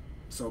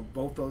so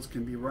both those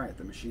can be right.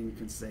 The machine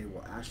can say,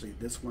 well, actually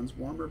this one's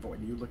warmer, but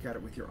when you look at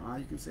it with your eye,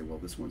 you can say, well,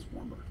 this one's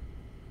warmer.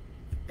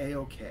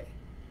 A-okay.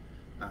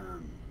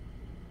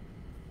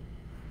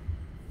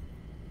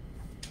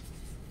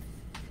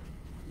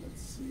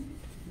 Let's see,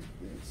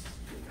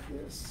 get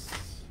this.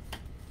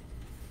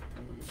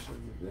 I'm going to show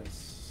you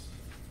this.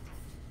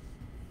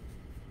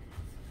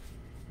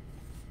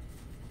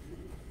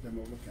 Then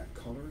we'll look at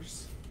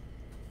colors.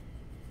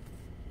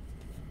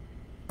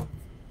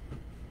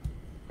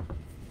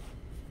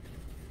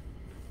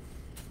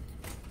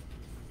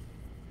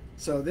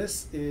 So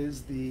this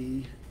is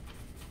we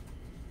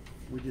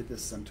did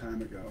this some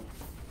time ago.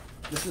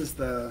 This is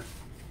I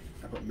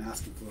put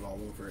masking fluid all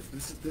over it.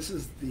 This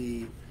is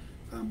the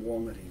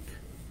walnut ink.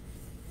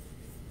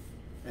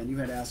 And you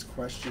had asked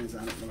questions.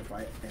 I don't know if I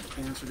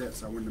had answered it,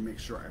 so I wanted to make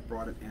sure I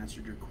brought it and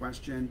answered your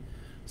question.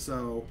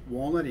 So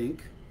walnut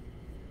ink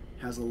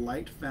has a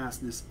light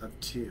fastness of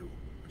 2,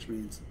 which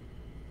means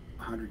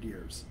 100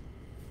 years.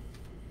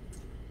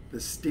 The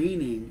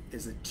staining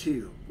is a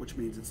 2, which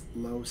means it's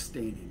low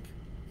staining.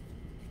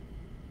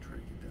 Try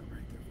to get that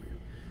right there for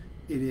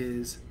you. It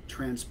is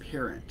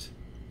transparent.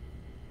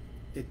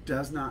 It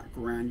does not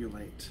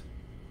granulate,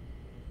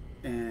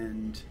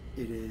 and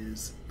it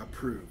is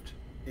approved,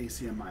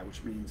 ACMI,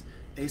 which means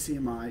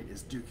ACMI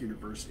is Duke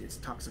University. It's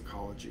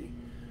toxicology.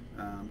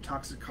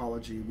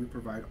 Toxicology, we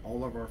provide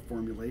all of our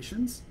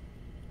formulations,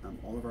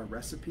 all of our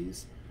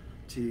recipes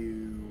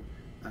to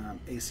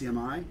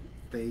ACMI.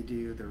 They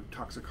do, they're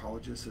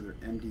toxicologists, so they're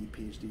MD,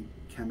 PhD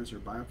chemists or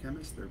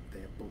biochemists. They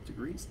have both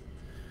degrees.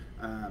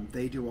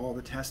 They do all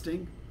the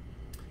testing.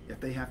 If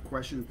they have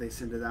questions, they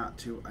send it out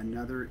to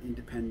another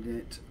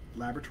independent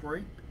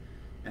laboratory,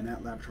 and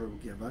that laboratory will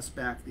give us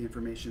back the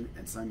information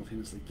and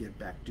simultaneously give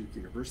back Duke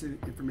University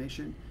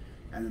information,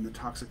 and then the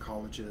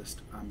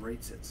toxicologist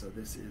rates it. So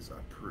this is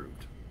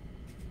approved.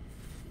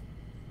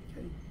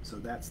 Okay, so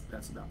that's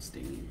about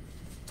staining.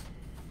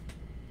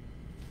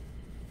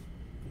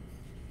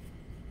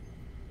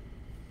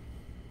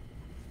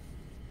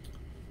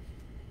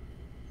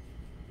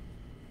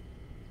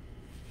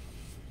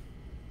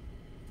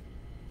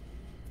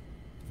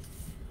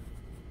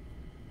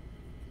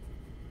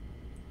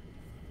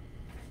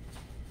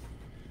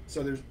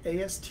 So there's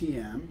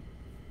ASTM,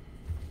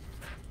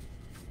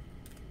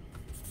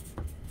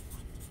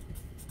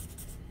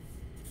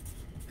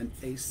 and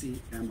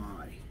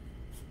ACMI.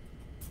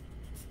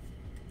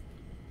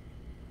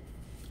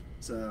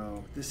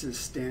 So this is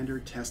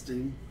standard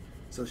testing,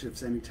 associative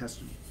standing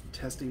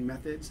testing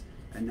methods,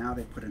 and now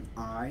they put an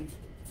I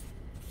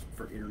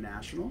for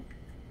international,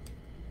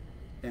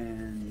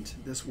 and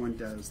this one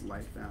does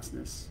light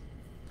fastness,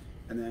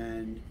 and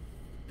then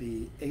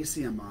the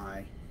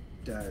ACMI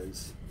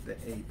does the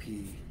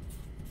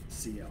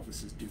APCL.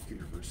 This is Duke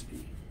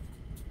University.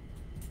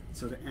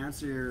 So to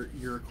answer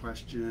your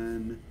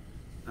question,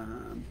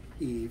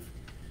 Eve,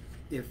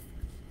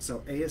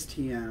 so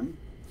ASTM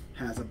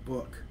has a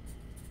book,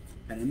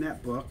 and in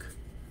that book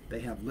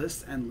they have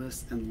lists and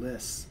lists and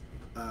lists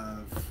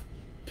of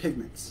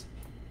pigments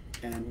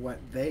and what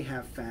they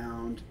have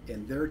found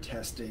in their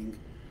testing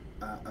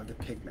of the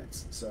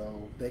pigments.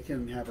 So they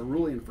can have a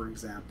Rulian, for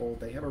example.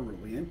 They have a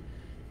Rulian,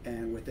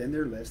 And within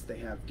their list, they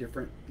have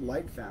different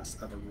light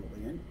fasts of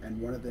Aurelian,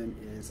 and one of them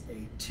is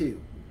a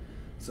 2.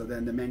 So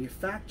then the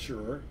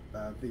manufacturer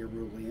of the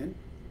Aurelian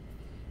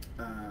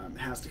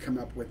has to come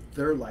up with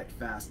their light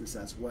fastness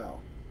as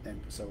well.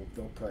 And so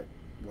they'll put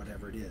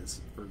whatever it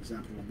is. For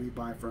example, what we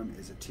buy from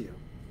is a 2.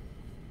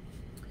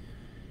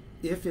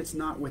 If it's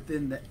not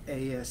within the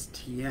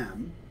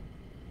ASTM,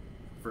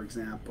 for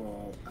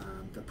example,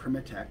 the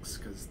Primitex,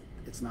 because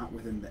it's not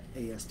within the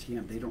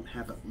ASTM, they don't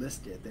have it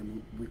listed,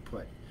 then we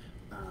put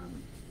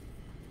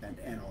an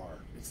NR.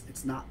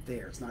 It's not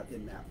there, it's not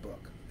in that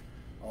book.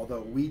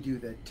 Although we do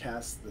the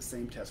test, the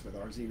same test with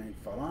our Z9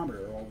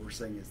 photometer, all we're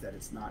saying is that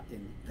it's not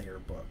in their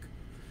book.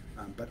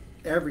 But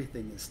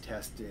everything is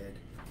tested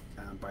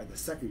by the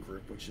second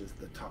group, which is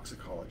the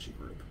toxicology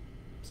group.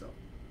 So,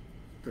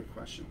 good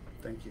question.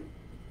 Thank you.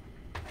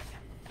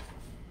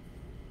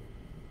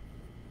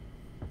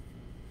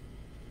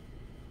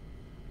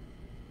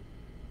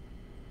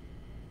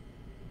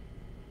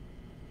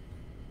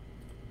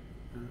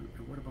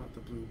 And what about the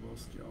blue wool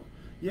skill?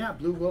 Yeah,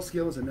 blue wool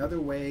skill is another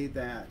way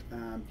that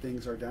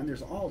things are done.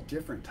 There's all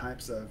different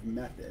types of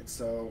methods.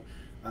 So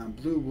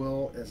blue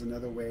wool is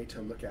another way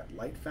to look at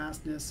light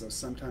fastness. So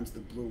sometimes the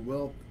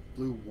blue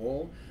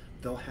wool,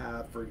 they'll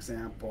have, for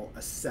example,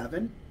 a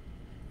 7.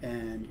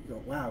 And you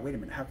go, wow, wait a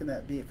minute, how can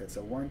that be if it's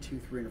a 1, 2,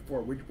 3, and a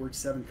 4? Where'd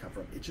 7 come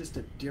from? It's just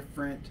a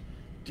different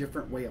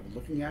way of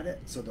looking at it.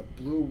 So the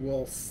blue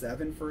wool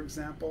 7, for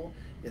example,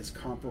 is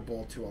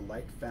comparable to a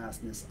light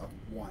fastness of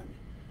 1.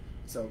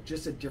 So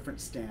just a different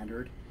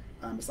standard.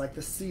 It's like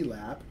the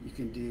C-Lab. You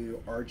can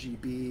do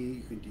RGB,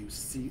 you can do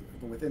C,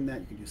 but within that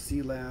you can do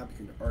C-Lab,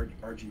 you can do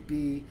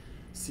RGB,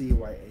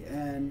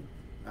 CYAN.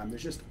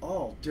 There's just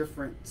all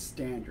different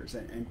standards,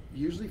 and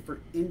usually for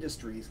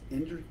industries,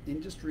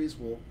 industries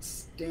will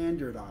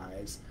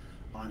standardize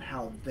on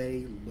how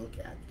they look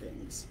at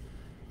things.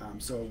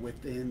 So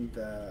within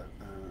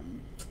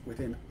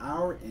within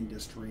our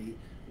industry,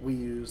 we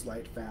use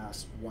light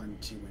fast 1,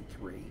 2, and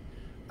 3.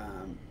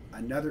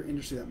 Another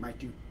industry that might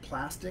do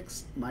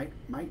plastics might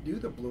do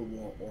the blue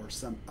wool or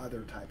some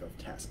other type of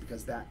test,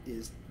 because that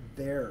is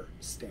their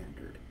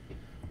standard.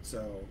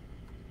 So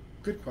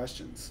good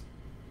questions.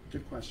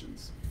 Good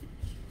questions.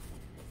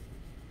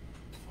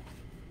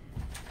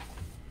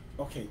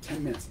 Okay,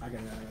 10 minutes. I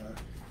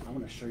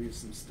want to show you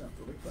some stuff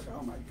really quick.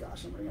 Oh my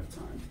gosh, I'm running out of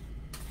time.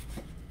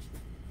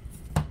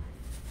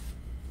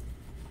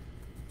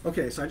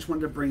 Okay, so I just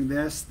wanted to bring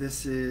this.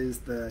 This is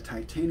the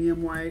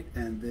titanium white,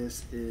 and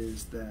this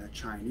is the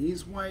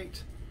Chinese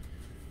white,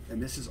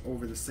 and this is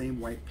over the same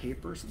white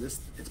paper. So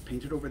it's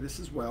painted over this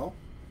as well.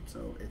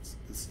 So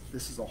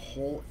this is a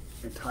whole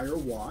entire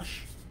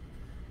wash,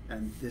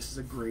 and this is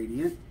a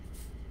gradient.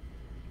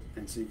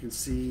 And so you can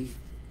see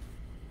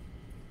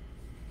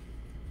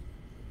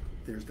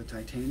there's the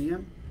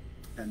titanium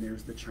and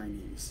there's the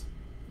Chinese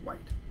white.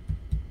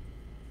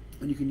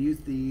 And you can use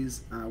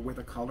these with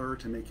a color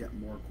to make it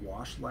more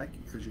gouache-like,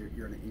 because you're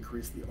going to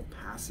increase the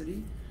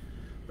opacity.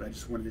 But I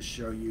just wanted to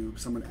show you,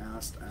 someone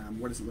asked,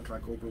 what does it look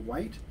like over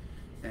white?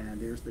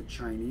 And there's the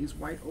Chinese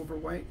white over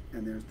white,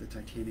 and there's the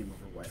titanium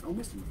over white.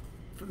 Almost,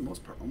 for the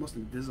most part, almost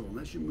invisible.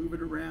 Unless you move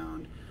it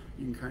around,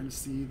 you can kind of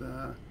see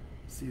the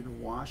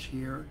wash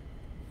here.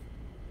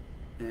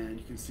 And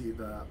you can see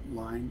the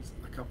lines,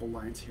 a couple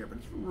lines here, but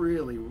it's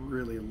really,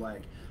 really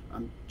light.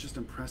 I'm just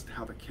impressed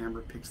how the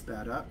camera picks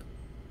that up,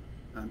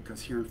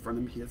 because here in front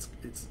of me,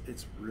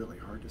 it's really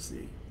hard to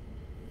see.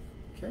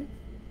 Okay.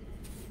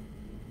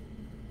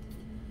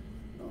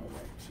 All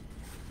right.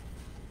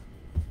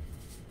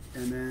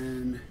 And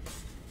then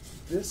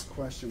this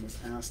question was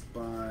asked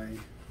by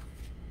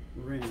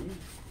Rin,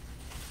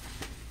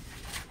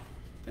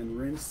 and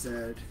Rin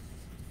said,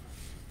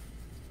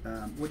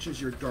 which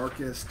is your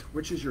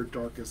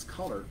darkest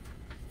color?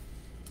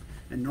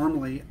 And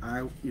normally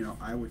I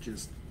would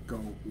just go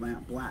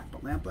lamp black,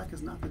 but lamp black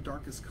is not the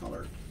darkest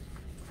color.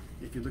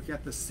 If you look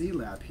at the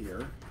C-Lab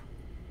here,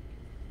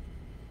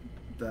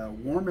 the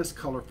warmest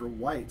color for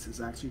whites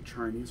is actually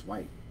Chinese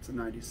white. It's a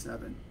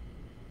 97.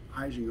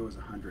 High as you can go is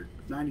 100.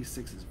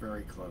 96 is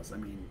very close. I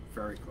mean,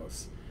 very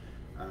close.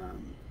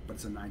 But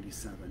it's a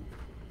 97.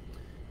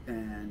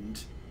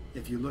 And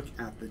if you look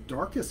at the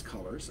darkest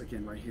colors,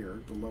 again right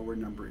here, the lower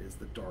number is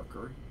the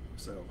darker.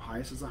 So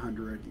highest is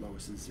 100,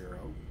 lowest is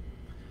 0.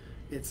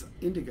 It's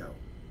indigo.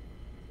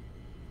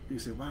 You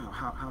say, wow,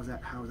 how is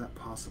that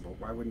possible?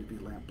 Why wouldn't it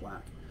be lamp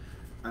black?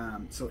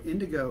 So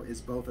indigo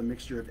is both a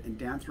mixture of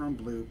indanthrone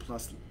blue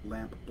plus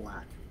lamp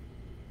black.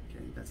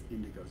 Okay, that's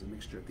indigo, it's a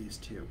mixture of these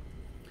two.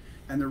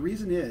 And the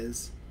reason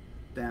is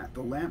that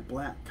the lamp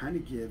black kind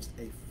of gives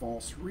a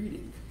false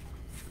reading.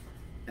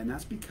 And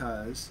that's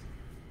because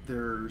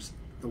there's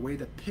the way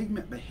the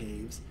pigment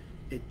behaves,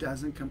 it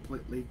doesn't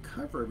completely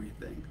cover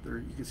everything. There,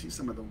 you can see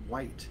some of the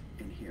white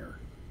in here.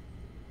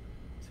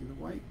 See the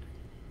white?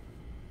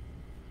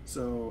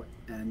 So,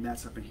 and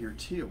that's up in here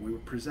too. When we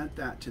present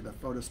that to the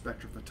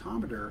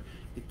photospectrophotometer,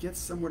 it gets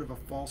somewhat of a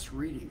false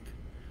reading.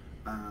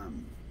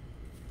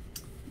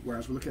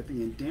 Whereas we look at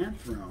the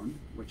indanthrone,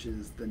 which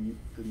is the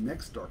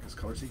next darkest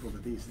color, it's equal to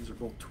these. These are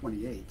both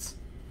 28s.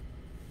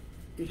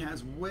 it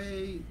has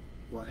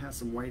well, it has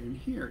some white in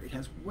here. It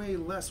has way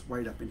less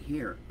white up in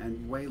here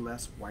and way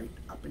less white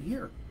up in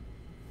here.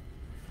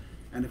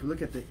 And if we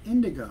look at the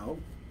indigo,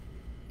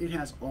 it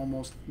has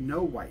almost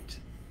no white.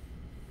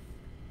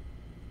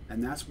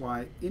 And that's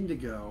why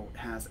indigo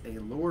has a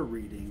lower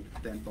reading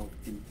than both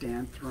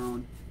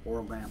indanthrone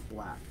or lamp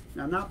black.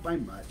 Now, not by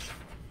much,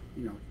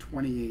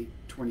 28,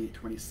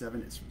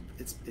 27,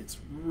 it's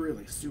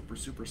really super,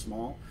 super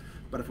small.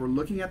 But if we're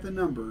looking at the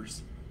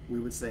numbers, we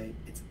would say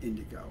it's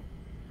indigo.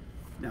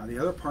 Now, the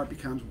other part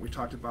becomes what we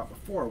talked about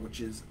before,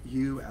 which is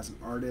you as an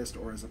artist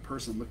or as a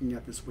person looking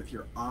at this with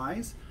your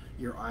eyes.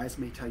 Your eyes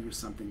may tell you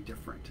something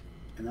different.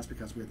 And that's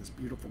because we have this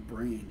beautiful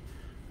brain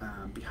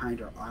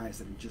behind our eyes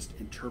that just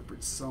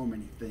interprets so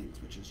many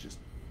things, which is just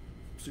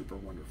super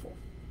wonderful.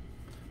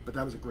 But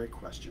that was a great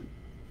question.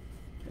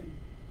 Okay,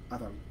 I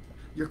thought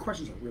your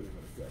questions are really,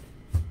 really good.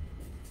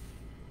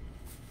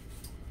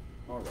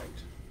 All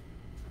right.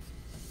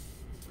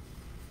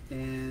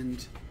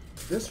 And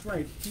this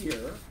right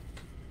here,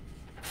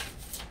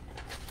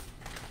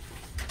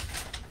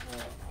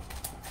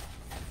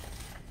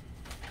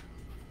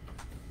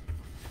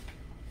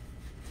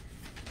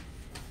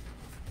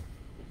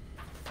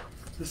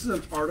 this is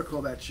an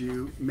article that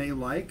you may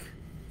like,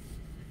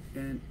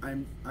 and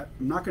I'm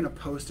not going to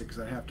post it because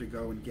I have to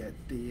go and get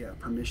the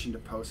permission to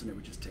post, and it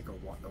would just take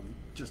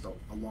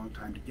a long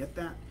time to get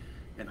that,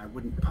 and I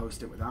wouldn't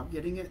post it without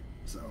getting it.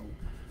 So,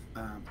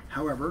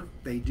 however,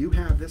 they do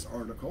have this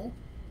article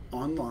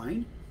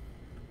online,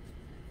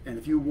 and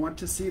if you want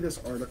to see this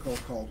article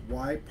called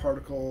 "Why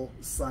Particle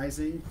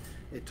Sizing,"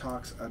 it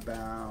talks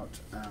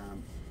about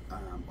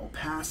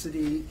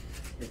opacity,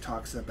 it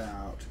talks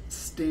about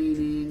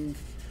staining.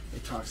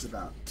 It talks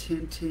about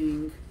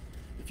tinting.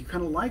 If you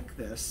kind of like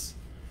this,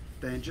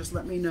 then just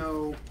let me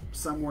know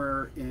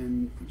somewhere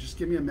just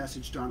give me a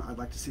message, John, I'd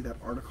like to see that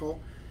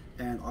article,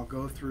 and I'll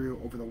go through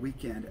over the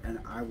weekend and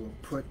I will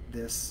put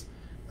this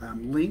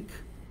link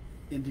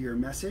into your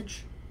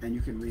message and you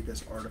can read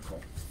this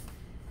article.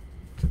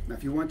 Now,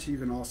 if you want to, you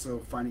can also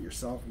find it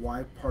yourself,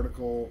 Why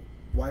Particle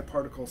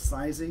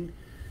Sizing,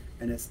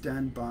 and it's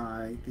done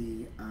by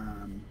the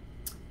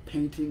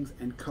paintings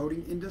and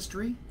coating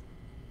industry.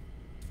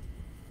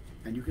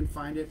 And you can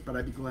find it, but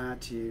I'd be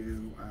glad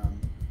to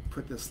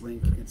put this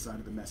link inside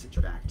of the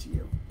message back to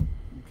you.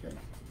 Okay.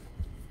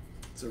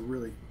 It's a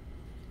really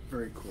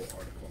very cool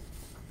article.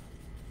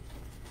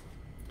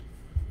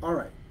 All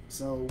right,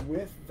 so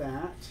with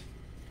that,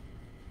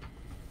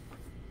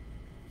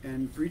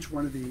 and for each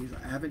one of these,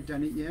 I haven't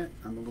done it yet.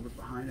 I'm a little bit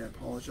behind, I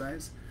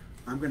apologize.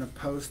 I'm going to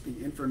post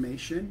the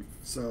information.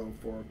 So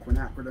for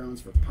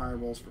quinacridones, for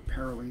pyrroles, for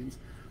parylene,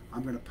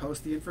 I'm going to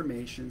post the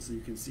information so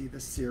you can see the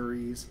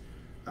series.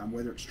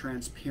 Whether it's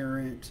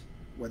transparent,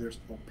 whether it's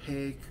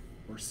opaque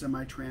or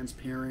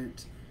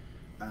semi-transparent,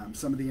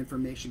 some of the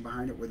information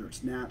behind it, whether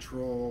it's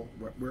natural,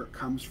 where it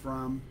comes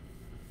from,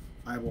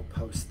 I will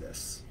post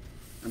this.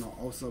 And I'll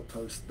also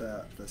post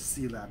the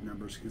C-Lab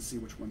numbers. You can see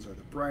which ones are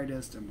the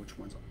brightest and which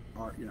ones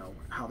are,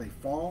 how they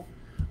fall.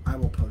 I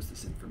will post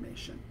this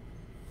information.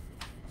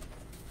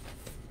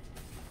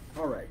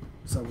 All right,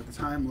 so with the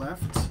time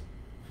left,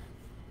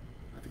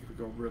 I think if we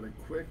go really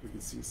quick, we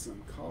can see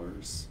some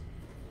colors.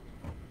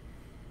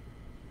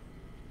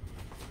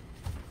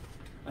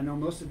 I know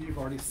most of you have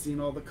already seen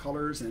all the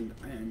colors, and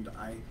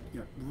I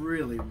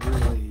really,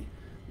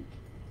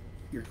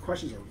 your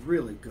questions are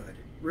really good,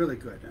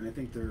 and I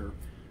think they're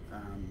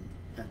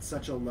at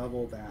such a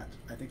level that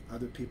I think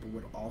other people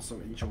would also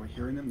enjoy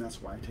hearing them.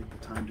 That's why I take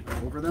the time to go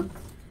over them.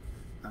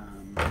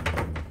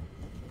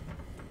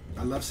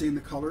 I love seeing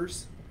the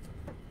colors,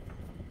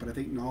 but I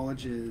think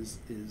knowledge is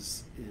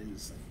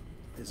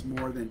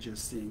more than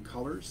just seeing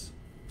colors.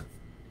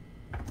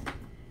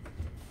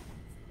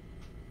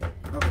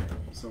 Okay,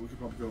 so we could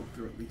probably go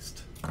through at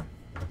least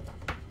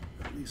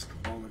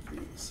all of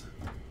these.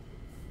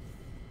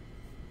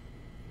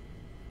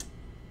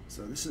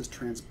 So this is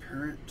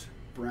transparent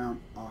brown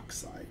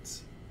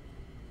oxides.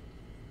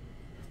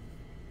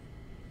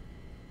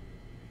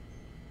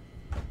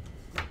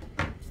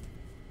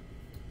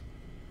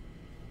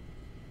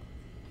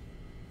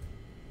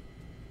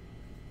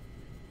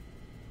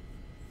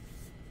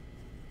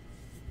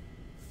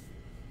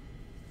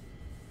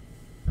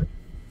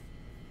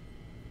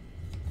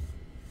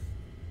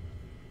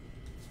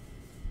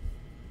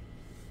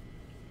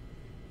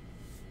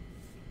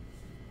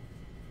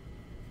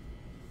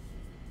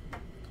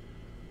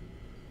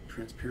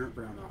 Transparent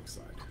brown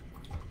oxide.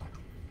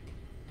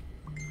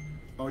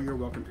 Oh, you're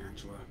welcome,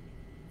 Angela.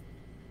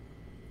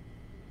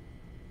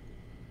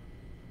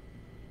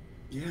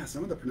 Yeah,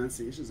 some of the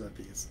pronunciations of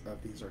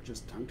these are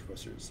just tongue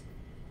twisters.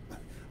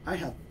 I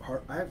have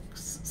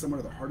somewhat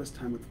of the hardest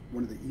time with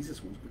one of the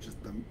easiest ones, which is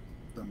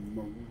the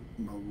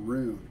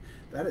maroon.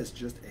 That is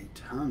just a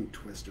tongue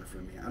twister for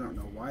me. I don't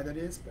know why that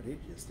is, but it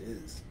just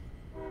is.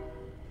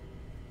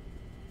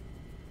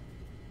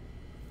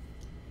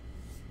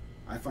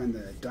 I find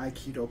the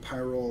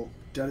diketopyrrole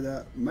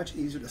much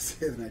easier to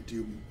say than I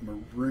do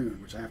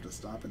maroon, which I have to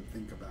stop and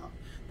think about.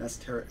 That's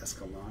Terra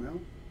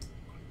Escalano.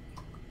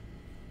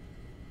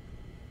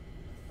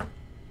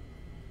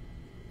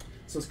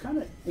 So it's kind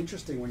of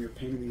interesting when you're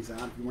painting these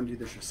out. If you want to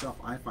do this yourself,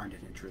 I find it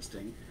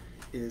interesting,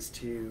 is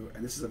to,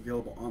 and this is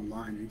available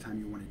online anytime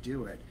you want to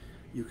do it,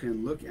 you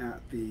can look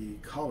at the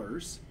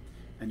colors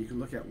and you can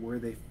look at where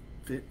they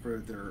fit for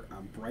their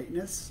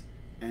brightness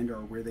and or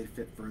where they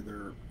fit for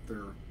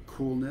their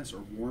coolness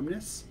or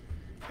warmness,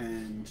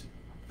 and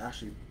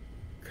actually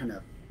kind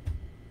of,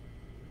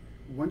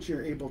 once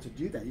you're able to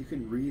do that, you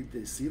can read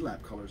the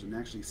C-Lab colors and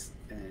actually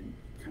and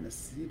kind of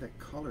see the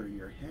color in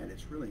your head.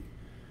 It's really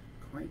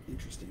quite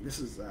interesting. This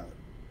is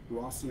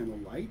Rossi on the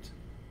light.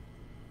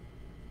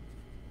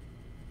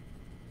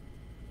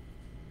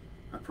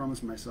 I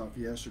promised myself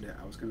yesterday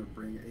I was going to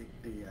bring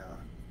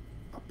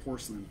a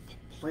porcelain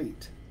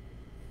plate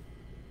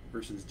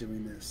versus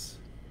doing this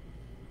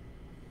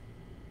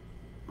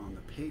on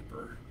the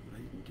paper, but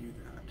I didn't do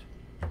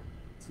that.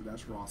 So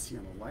that's Rossi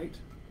on the light.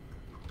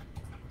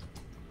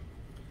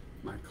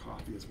 My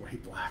coffee is way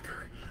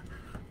blacker.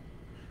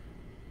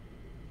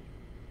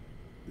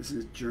 This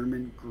is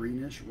German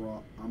greenish raw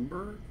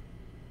umber.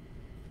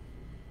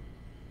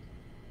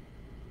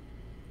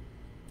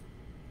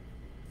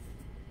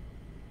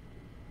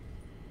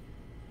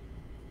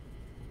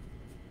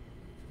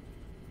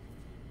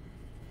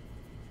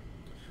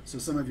 So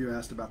some of you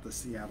asked about the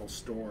Seattle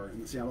store,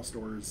 and the Seattle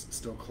store is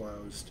still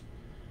closed.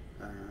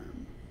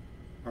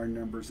 Our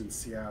numbers in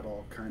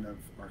Seattle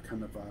are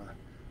kind of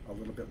a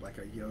little bit like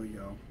a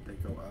yo-yo. They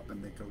go up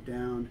and they go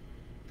down.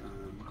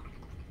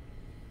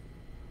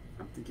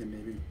 I'm thinking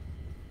maybe,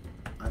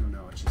 I don't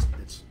know,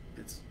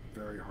 it's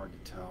very hard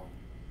to tell.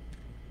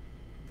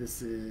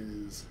 This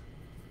is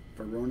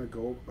Verona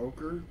Gold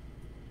Ochre.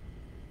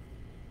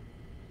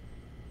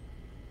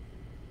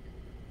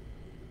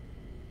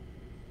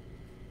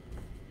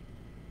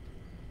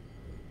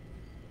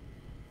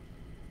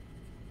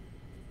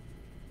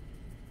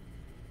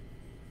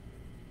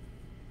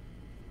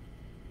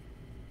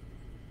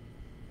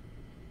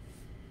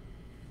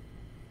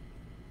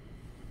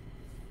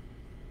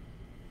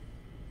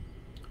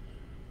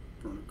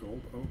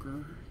 Gold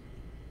ochre.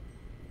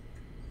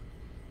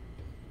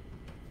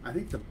 I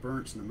think the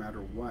burnt, no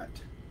matter what,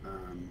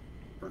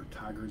 burnt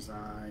tiger's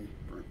eye,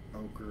 burnt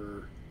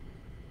ochre,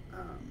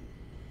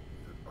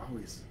 they're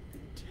always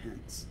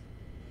intense.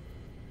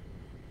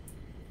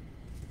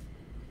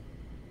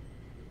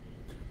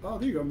 Oh,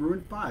 there you go,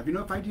 Maroon 5. You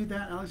know, if I do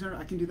that, Alexander,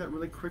 I can do that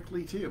really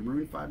quickly too.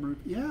 Maroon 5, Maroon,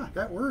 yeah,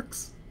 that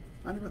works.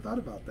 I never thought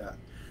about that.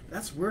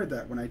 That's weird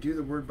that when I do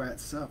the word by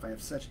itself, I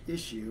have such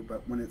issue,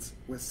 but when it's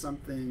with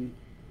something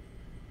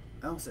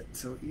else, it's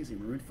so easy.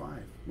 Maroon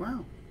 5.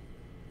 Wow.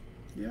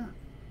 Yeah.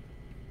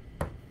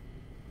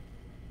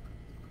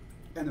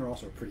 And they're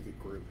also a pretty good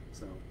group.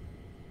 So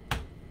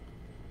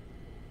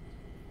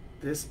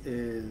this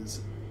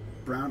is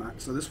brown.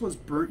 So this was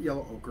burnt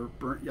yellow ochre.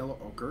 Burnt yellow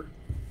ochre.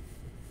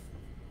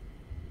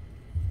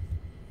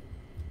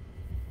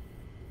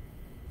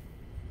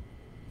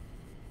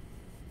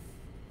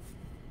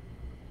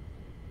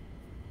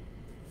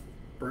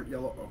 Burnt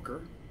yellow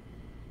ochre.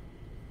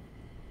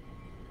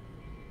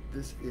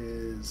 This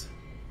is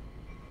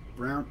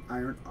brown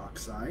iron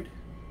oxide.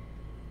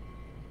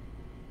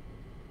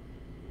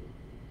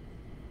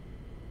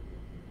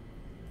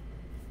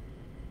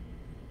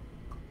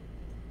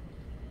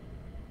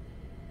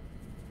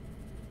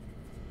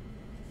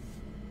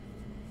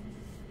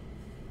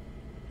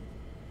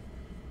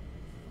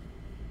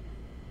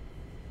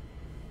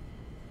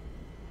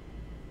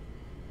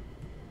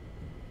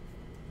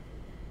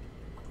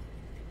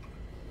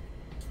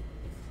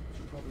 I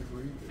should probably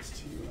read this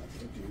to you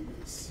after I do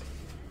this.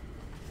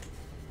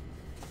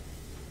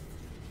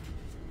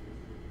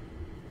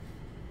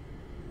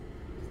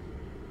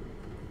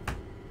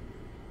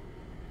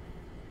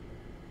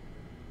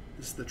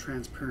 This is the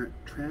transparent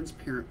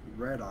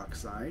red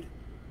oxide.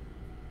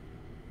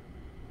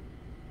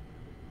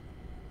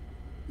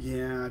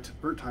 Yeah,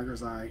 burnt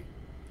tiger's eye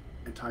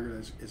and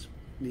tiger is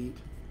neat.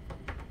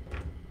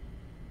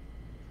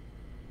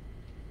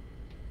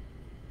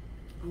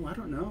 Oh, I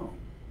don't know.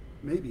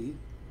 Maybe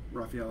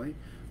Raffaelli.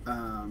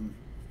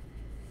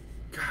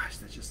 Gosh,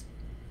 that's just,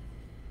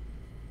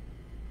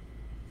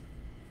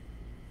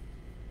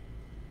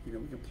 you know,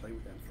 we can play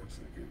with that for a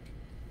second.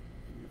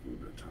 We have a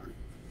little bit of time.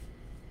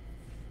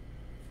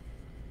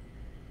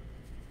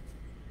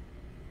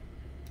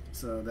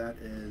 So that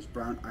is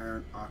brown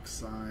iron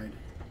oxide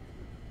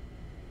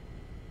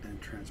and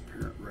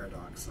transparent red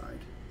oxide.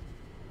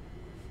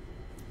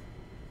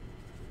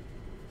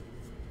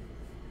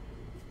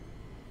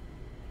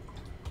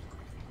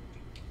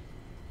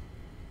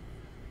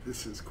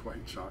 This is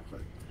quite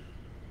chocolate.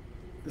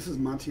 This is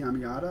Monte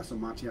Amiata, so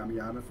Monte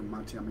Amiata from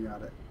Monte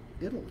Amiata,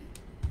 Italy.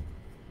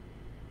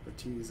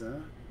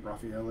 Batista,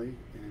 Raffaelli,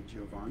 and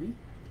Giovanni.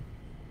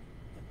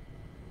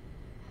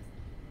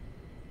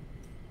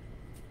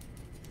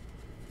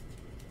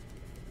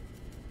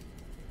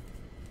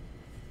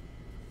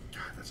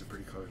 God, that's a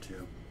pretty color too.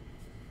 Can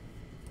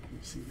you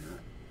see that?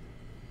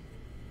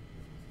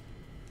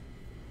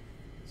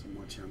 So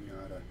Monte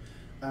Amiata.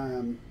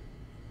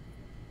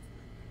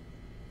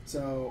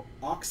 So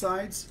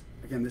oxides,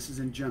 again, this is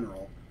in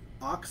general.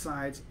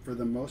 Oxides, for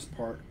the most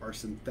part, are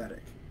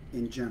synthetic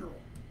in general.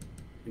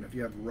 You know, if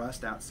you have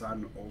rust outside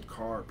an old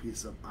car or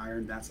piece of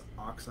iron, that's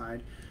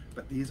oxide.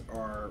 But these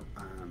are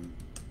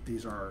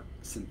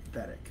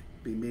synthetic,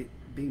 being made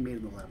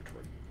in the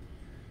laboratory.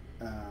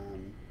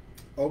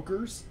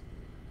 Ochres.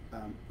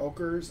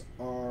 Ochres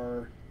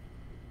are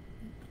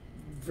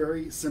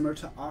very similar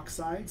to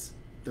oxides.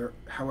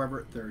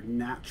 However, they're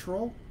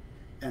natural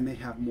and they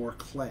have more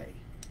clay.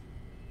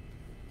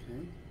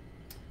 Okay.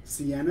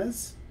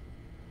 Siennas.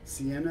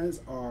 Siennas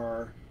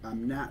are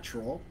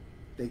natural.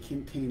 They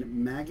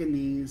contain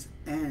manganese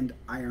and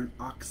iron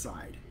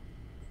oxide.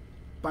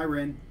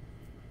 Byron.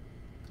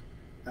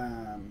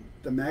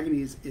 The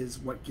manganese is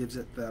what gives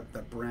it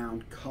the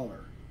brown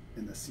color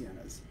in the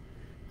siennas.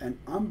 And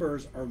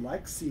umbers are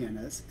like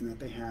siennas in that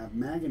they have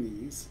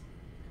manganese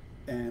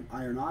and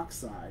iron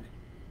oxide.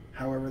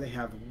 However, they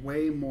have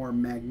way more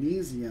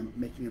magnesium,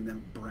 making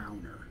them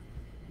browner.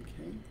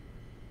 Okay.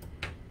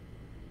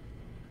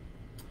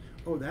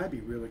 Oh, that'd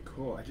be really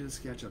cool. I did a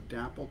sketch of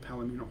dappled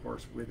palomino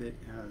horse with it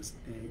as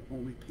a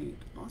only paint.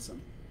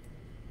 Awesome.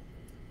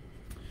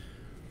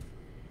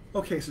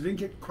 Okay, so didn't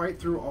get quite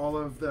through all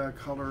of the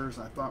colors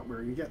I thought we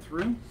were going to get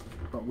through,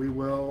 but we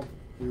will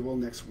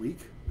next week.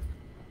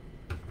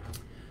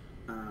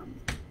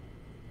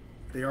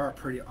 They are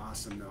pretty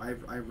awesome though.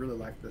 I really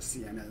like the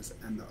siennas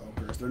and the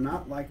ochres. They're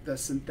not like the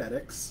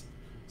synthetics,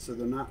 so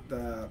they're not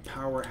the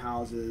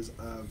powerhouses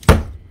of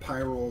the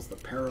pyrroles, the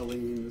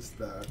parylene,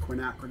 the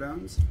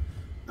quinacridones,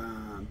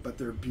 but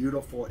they're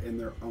beautiful in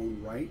their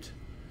own right.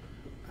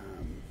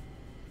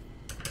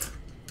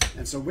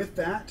 And so with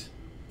that,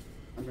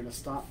 I'm going to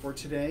stop for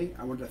today.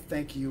 I want to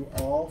thank you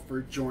all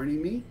for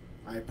joining me.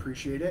 I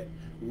appreciate it.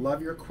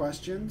 Love your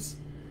questions.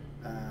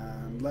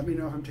 Let me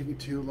know if I'm taking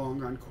too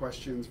long on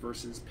questions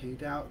versus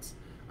paint outs.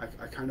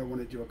 I kind of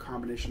want to do a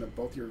combination of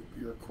both. Your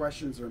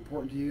questions are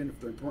important to you, and if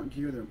they're important to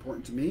you, they're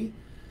important to me.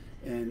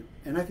 And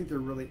I think they're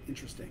really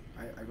interesting.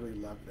 I really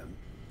love them.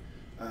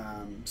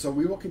 So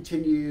we will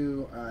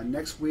continue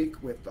next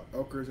week with the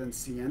ochres and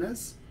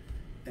siennas.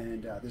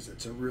 And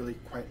it's a really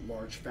quite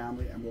large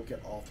family, and we'll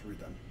get all through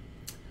them.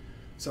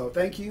 So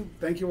thank you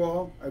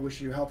all. I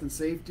wish you health and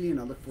safety, and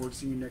I look forward to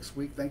seeing you next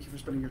week. Thank you for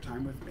spending your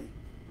time with me.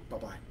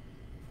 Bye-bye.